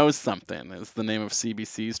 Someone Knows Something is the name of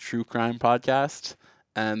CBC's true crime podcast.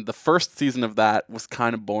 And the first season of that was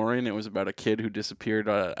kind of boring. It was about a kid who disappeared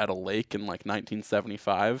at a lake in like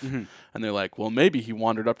 1975. Mm-hmm. And they're like, well, maybe he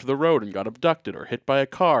wandered up to the road and got abducted or hit by a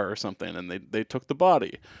car or something. And they took the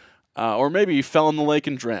body. Or maybe he fell in the lake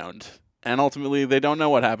and drowned. And ultimately, they don't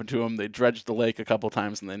know what happened to him. They dredged the lake a couple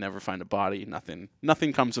times and they never find a body.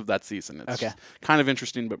 Nothing comes of that season. It's just kind of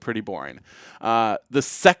interesting but pretty boring. The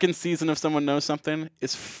second season of Someone Knows Something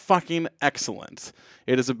is fucking excellent.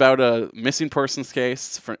 It is about a missing persons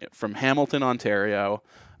case from Hamilton, Ontario.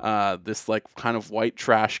 This like kind of white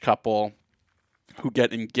trash couple who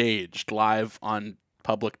get engaged live on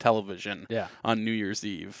public television on New Year's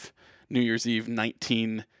Eve. New Year's Eve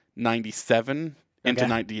 1997 into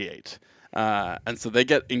 98. And so they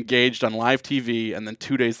get engaged on live TV, and then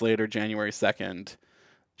 2 days later, January 2nd,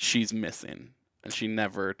 she's missing, and she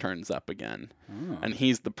never turns up again. And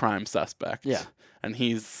he's the prime suspect. Yeah. And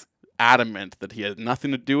he's adamant that he had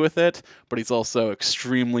nothing to do with it, but he's also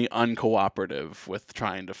extremely uncooperative with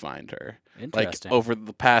trying to find her. Like, Interesting. over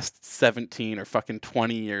the past 17 or fucking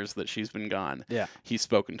 20 years that she's been gone, he's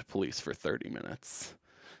spoken to police for 30 minutes.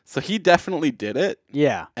 So he definitely did it.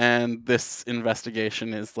 Yeah. And this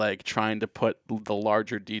investigation is like trying to put the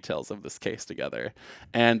larger details of this case together.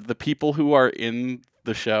 And the people who are in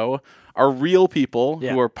the show are real people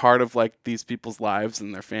who are part of like these people's lives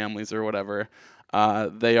and their families or whatever.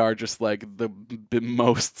 They are just like the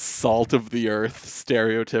most salt of the earth,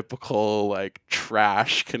 stereotypical, like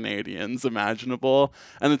trash Canadians imaginable.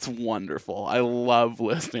 And it's wonderful. I love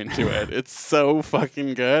listening to it. It's so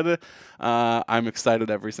fucking good. I'm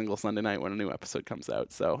excited every single Sunday night when a new episode comes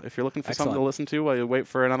out. So if you're looking for something to listen to while you wait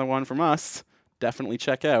for another one from us, definitely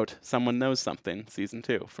check out Someone Knows Something, Season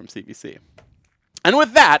 2 from CBC. And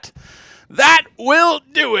with that will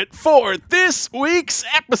do it for this week's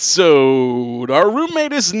episode. Our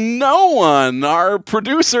roommate is no one. Our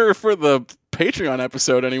producer for the Patreon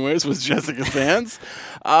episode, anyways, was Jessica Sands.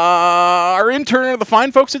 Our intern are the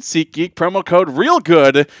fine folks at SeatGeek. Promo code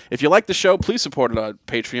RealGood. If you like the show, please support it on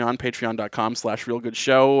Patreon,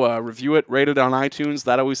 patreon.com/RealGoodShow. Review it, rate it on iTunes.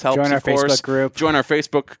 That always helps, Join our of course. Facebook group. Join our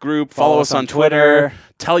Facebook group. Follow us on Twitter.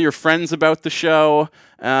 Tell your friends about the show.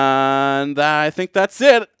 And I think that's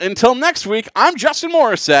it. Until next week, I'm Justin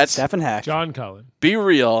Morissette. Stephen Heck. John Cullen. Be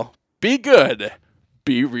real. Be good.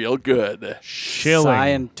 Be real good.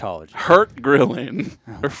 Schilling. Scientology. Hurt grilling.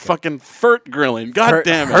 Or fucking Furt grilling. God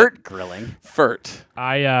damn it. Hurt grilling. Furt.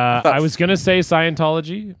 I was gonna say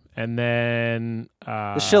Scientology, and then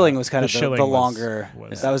The Schilling was kind of the Schilling longer.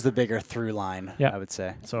 was- that was the bigger through line, Yeah. I would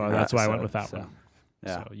say. So that's why I went with that So, one.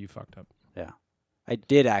 Yeah. So you fucked up. Yeah. I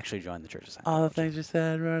did actually join the Church of Scientology. All the things you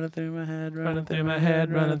said running through my head, Running through my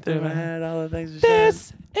head, running through my head. all the things you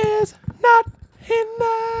This is not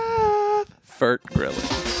enough. Furt grilling.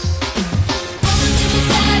 Running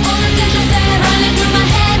through my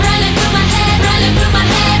head, running through my head, running through my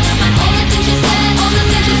head. All the things you said.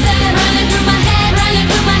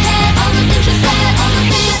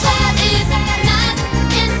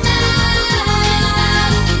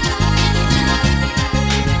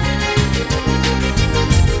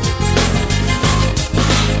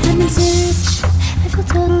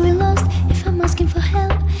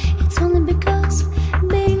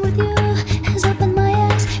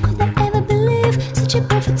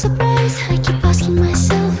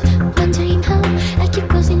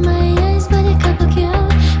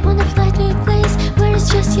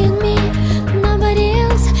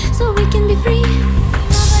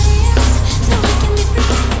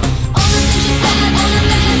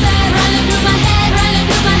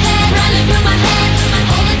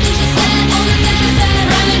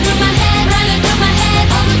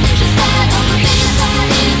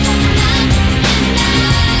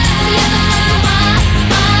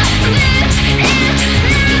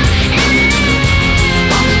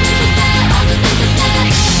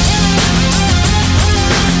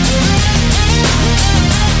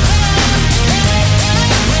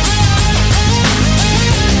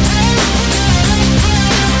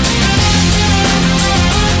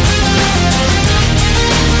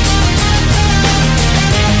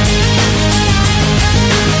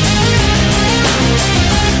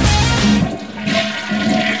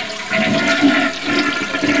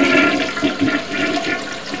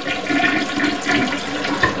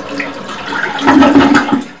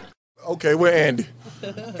 Okay, where Andy?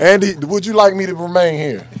 Andy, would you like me to remain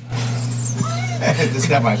here? This is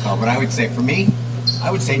not my call, but I would say, for me,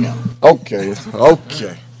 I would say no. Okay.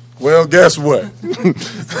 Well, guess what?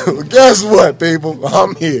 Guess what, people?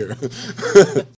 I'm here.